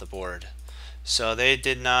lost off the board. So they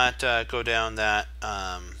did not go down that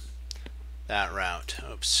that route.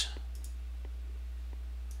 Oops.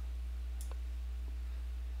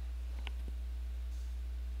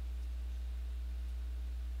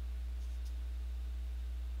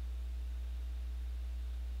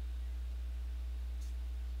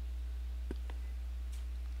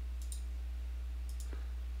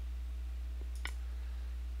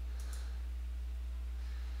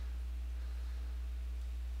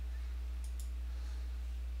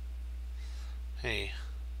 Hey.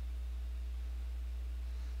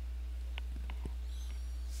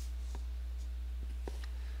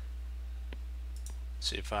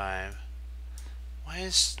 C5.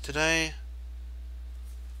 Did I?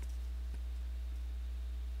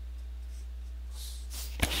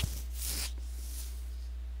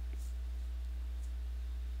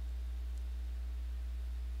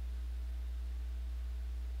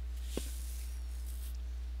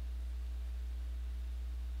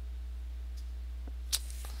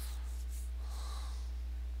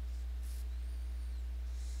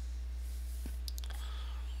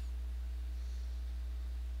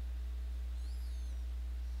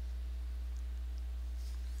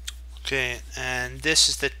 Okay, and this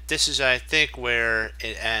is I think where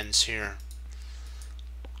it ends here,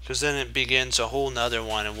 because then it begins a whole nother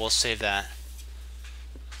one, and we'll save that.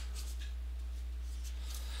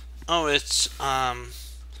 Oh, it's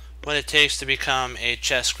what it takes to become a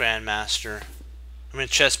chess grandmaster. I mean,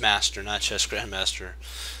 chess master, not chess grandmaster.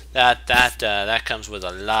 That comes with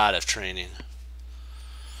a lot of training.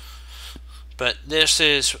 But this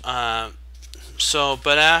is but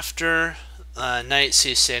after knight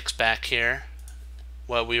c6 back here,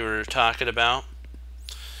 what we were talking about,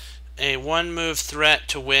 a one-move threat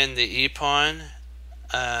to win the e-pawn,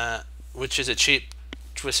 which is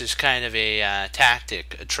kind of a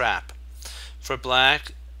tactic, a trap for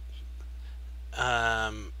black.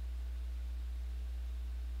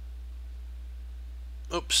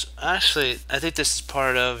 Oops, actually, I think this is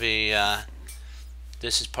part of a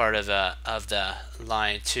of the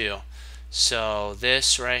line too. So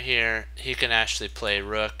this right here, he can actually play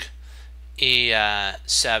rook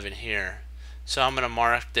e7 here. So I'm going to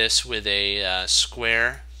mark this with a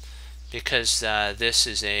square, because this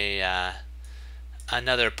is a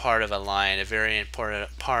another part of a line, a very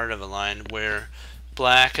important part of a line, where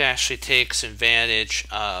black actually takes advantage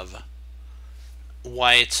of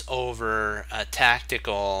white's over a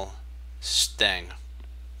tactical thing.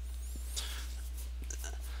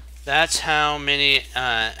 That's how many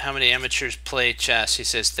amateurs play chess. He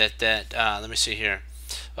says that let me see here.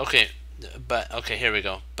 Okay, here we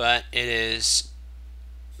go. But if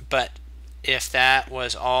that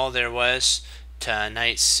was all there was to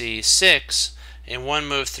knight c6, a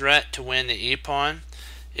one-move threat to win the e-pawn,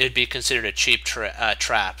 it'd be considered a cheap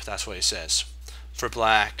trap. That's what he says, for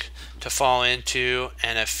black to fall into,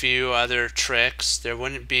 and a few other tricks. There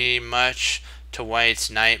wouldn't be much to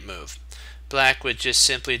white's knight move. Black would just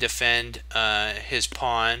simply defend his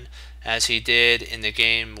pawn, as he did in the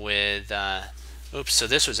game with oops, so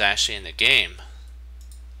this was actually in the game.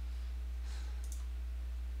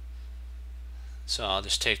 So I'll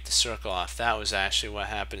just take the circle off. That was actually what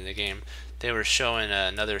happened in the game. They were showing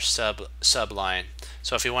another subline.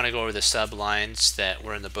 So if you want to go over the sublines that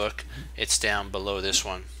were in the book, it's down below this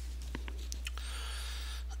one.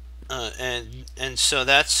 And so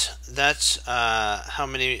that's how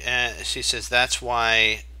many. She says that's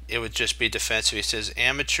why it would just be defensive. He says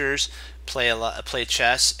amateurs play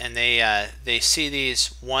chess, and they see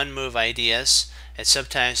these one move ideas, and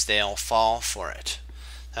sometimes they'll fall for it.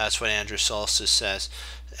 That's what Andrew Soltis says,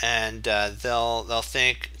 and they'll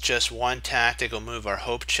think just one tactical move are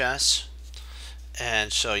hope chess,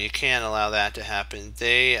 and so you can't allow that to happen.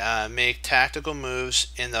 They make tactical moves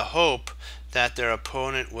in the hope that their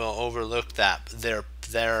opponent will overlook their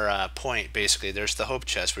point. Basically, there's the hope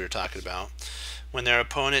chess we were talking about. When their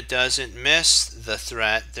opponent doesn't miss the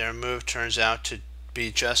threat, their move turns out to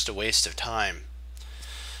be just a waste of time.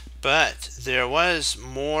 But there was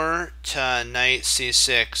more to knight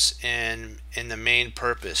c6 in the main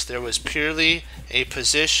purpose. There was purely a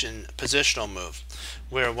positional move,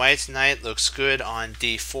 where white's knight looks good on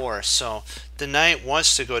d4. So the knight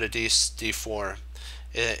wants to go to d4.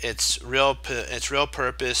 Its real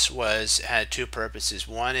purpose had two purposes.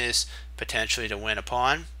 One is potentially to win a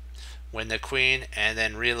pawn, win the queen, and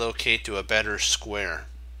then relocate to a better square.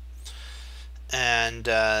 And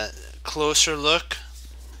closer look,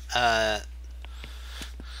 the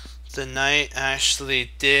knight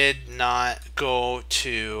actually did not go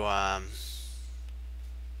to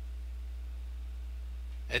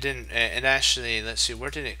it actually, let's see, where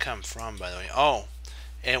did it come from, by the way? Oh,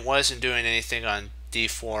 it wasn't doing anything on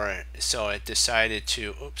d4, so it decided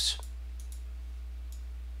to, oops,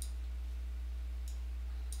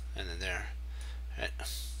 and then there. Right.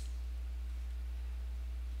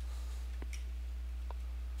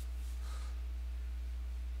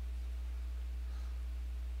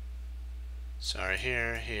 Sorry,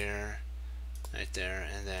 here, right there,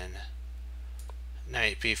 and then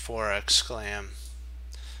knight b4 exclam.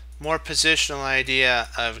 More positional idea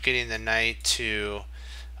of getting the knight to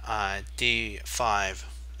d5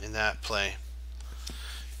 in that play.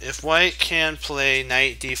 If white can play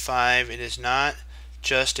knight d5, it is not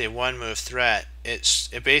just a one-move threat.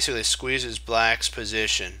 It basically squeezes black's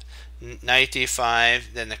position. Knight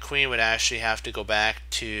d5, then the queen would actually have to go back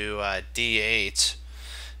to d8,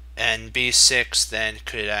 and b6 then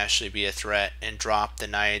could actually be a threat and drop the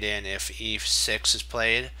knight in if e6 is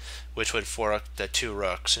played, which would fork the two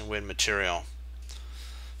rooks and win material.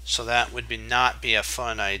 So that would not be a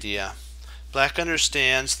fun idea. Black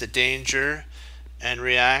understands the danger and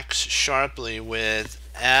reacts sharply with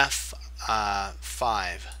f5.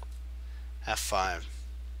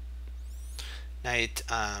 Knight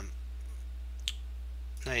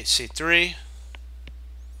c3.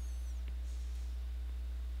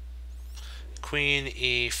 queen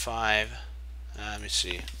e5. Let me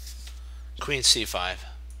see. Queen c5.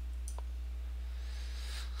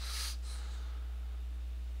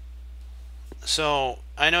 So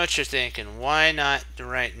I know what you're thinking. Why not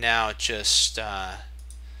right now just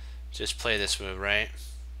play this move, right?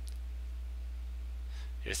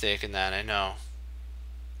 You're thinking that, I know.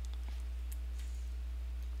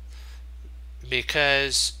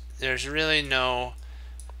 Because there's really no,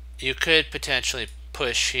 you could potentially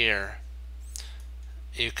push here.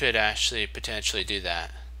 You could actually potentially do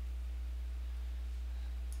that.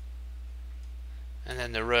 And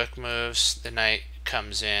then the rook moves, the knight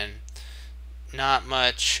comes in. Not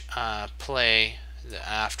much play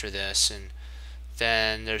after this, and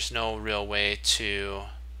then there's no real way to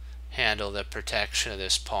handle the protection of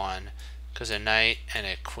this pawn because a knight and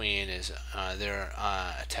a queen is they're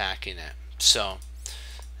attacking it. So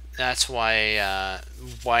that's why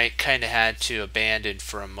White kind of had to abandon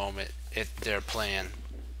for a moment their plan.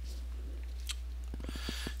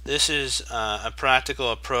 This is a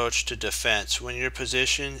practical approach to defense. When your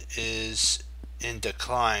position is in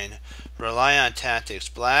decline, rely on tactics.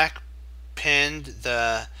 Black pinned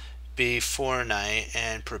the b4 knight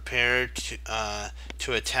and prepared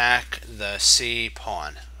to attack the c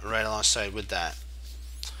pawn right alongside with that.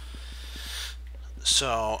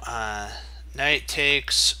 So knight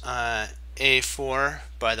takes a4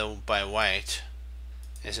 by White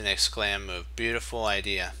is an exclam move. Beautiful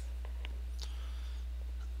idea.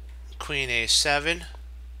 Queen a7,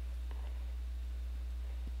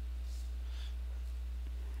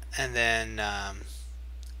 and then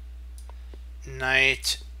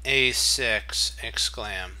knight a6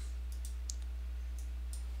 exclam.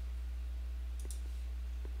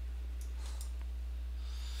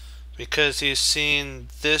 Because he's seen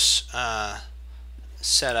this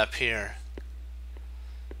setup here.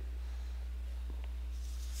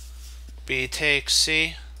 B takes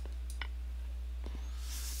c,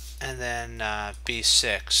 and then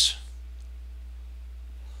b6.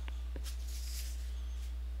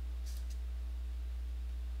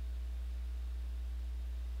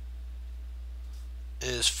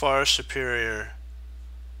 Is far superior.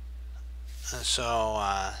 And so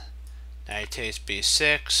knight takes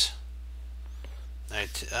b6.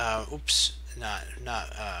 Knight, oops, not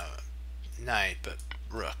knight, but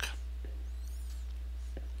rook.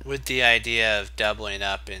 With the idea of doubling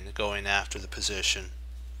up and going after the position.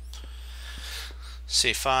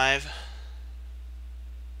 c5.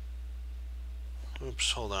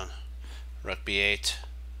 Oops, hold on. Rook b8.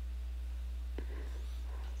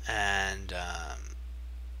 And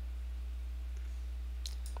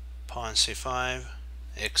pawn c5.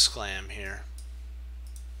 Exclam here.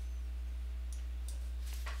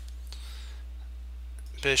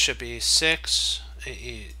 Bishop e6.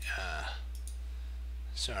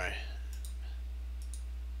 Sorry.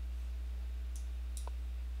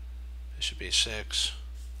 Bishop e6.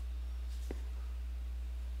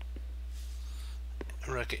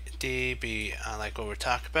 Rook d, b, like what we're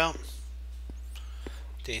talking about.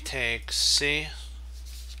 D takes c.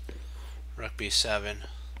 Rook b7.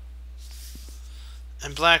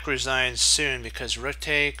 And black resigns soon because rook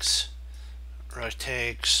takes, queen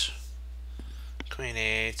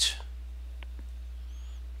a8,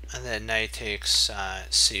 and then knight takes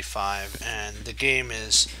c5, and the game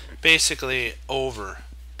is basically over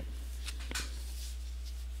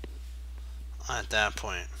at that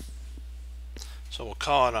point. So we'll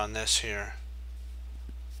call it on this here.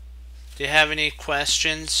 Do you have any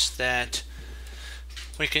questions that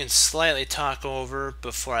we can slightly talk over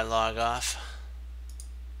before I log off?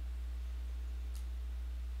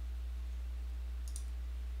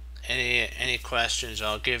 Any questions?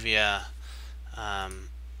 I'll give you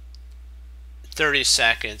 30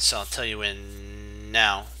 seconds. I'll tell you when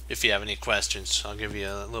now. If you have any questions, I'll give you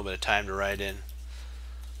a little bit of time to write in.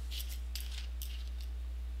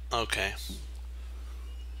 Okay.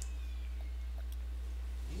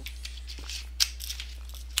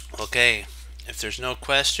 Okay. If there's no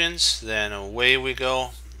questions, then away we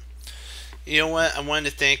go. You know what? I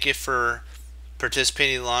wanted to thank you for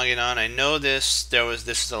participating, logging on. I know this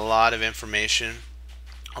is a lot of information,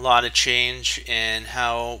 a lot of change in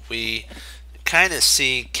how we kind of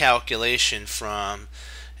see calculation from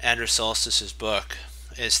Andrew Solstice's book.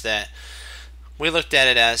 Is that we looked at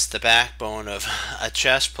it as the backbone of a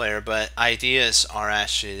chess player, but ideas are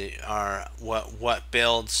actually what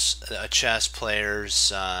builds a chess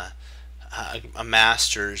player's a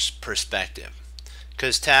master's perspective.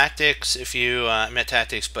 Because tactics, if you not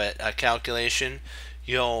tactics, but calculation,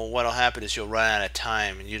 what'll happen is you'll run out of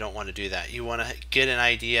time, and you don't want to do that. You want to get an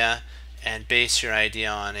idea and base your idea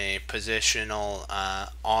on a positional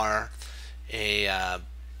R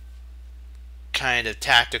kind of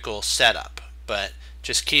tactical setup, but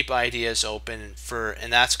just keep ideas open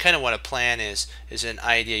and that's kind of what a plan is an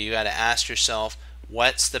idea. You got to ask yourself,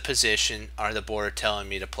 what's the position are the board telling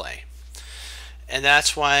me to play? And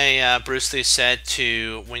that's why Bruce Lee said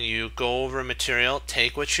to, when you go over material,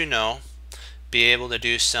 take what you know, be able to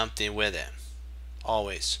do something with it.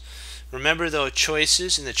 Always. Remember, though,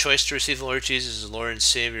 choices, and the choice to receive the Lord Jesus as Lord and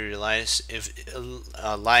Savior of your life,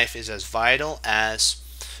 life is as vital as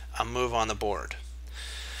a move on the board.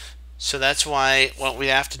 So that's why what we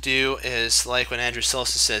have to do is, like when Andrew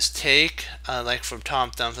Silson says, take, like from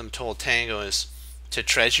Tom Thumb Told Tango, is to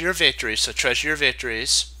treasure your victories. So treasure your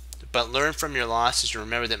victories, but learn from your losses.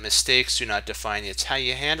 Remember that mistakes do not define you. It's how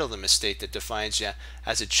you handle the mistake that defines you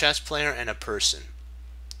as a chess player and a person.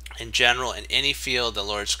 In general, in any field the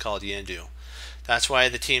Lord's called you into. That's why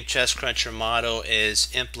the Team Chess Cruncher motto is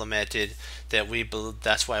implemented.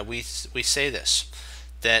 That's why we say this.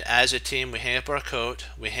 That as a team we hang up our coat,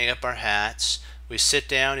 we hang up our hats, we sit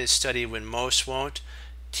down and study when most won't.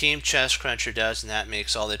 Team Chess Cruncher does, and that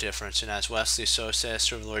makes all the difference. And as Wesley So says,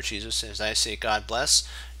 serve the Lord Jesus, and as I say, God bless.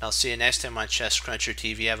 And I'll see you next time on Chess Cruncher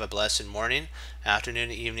TV. Have a blessed morning,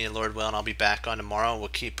 afternoon, evening, Lord will, and I'll be back on tomorrow. We'll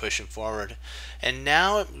keep pushing forward. And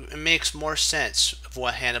now it makes more sense of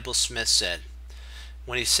what Hannibal Smith said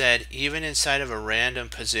when he said, even inside of a random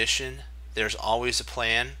position, there's always a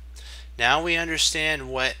plan. Now we understand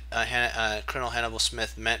what Colonel Hannibal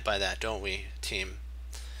Smith meant by that, don't we, team?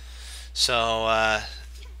 So,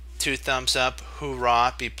 2 thumbs up,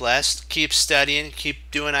 hoorah, be blessed. Keep studying,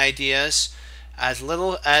 keep doing ideas. As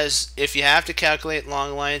little as, if you have to calculate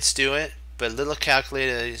long lines, do it. But little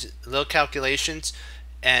calculations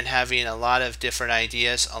and having a lot of different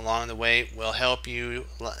ideas along the way will help you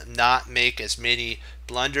not make as many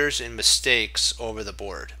blunders and mistakes over the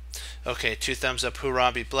board. Okay, 2 thumbs up,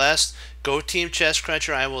 hoorah, be blessed. Go Team Chess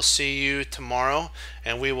Cruncher. I will see you tomorrow,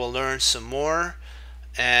 and we will learn some more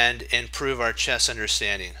and improve our chess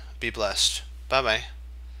understanding. Be blessed. Bye-bye.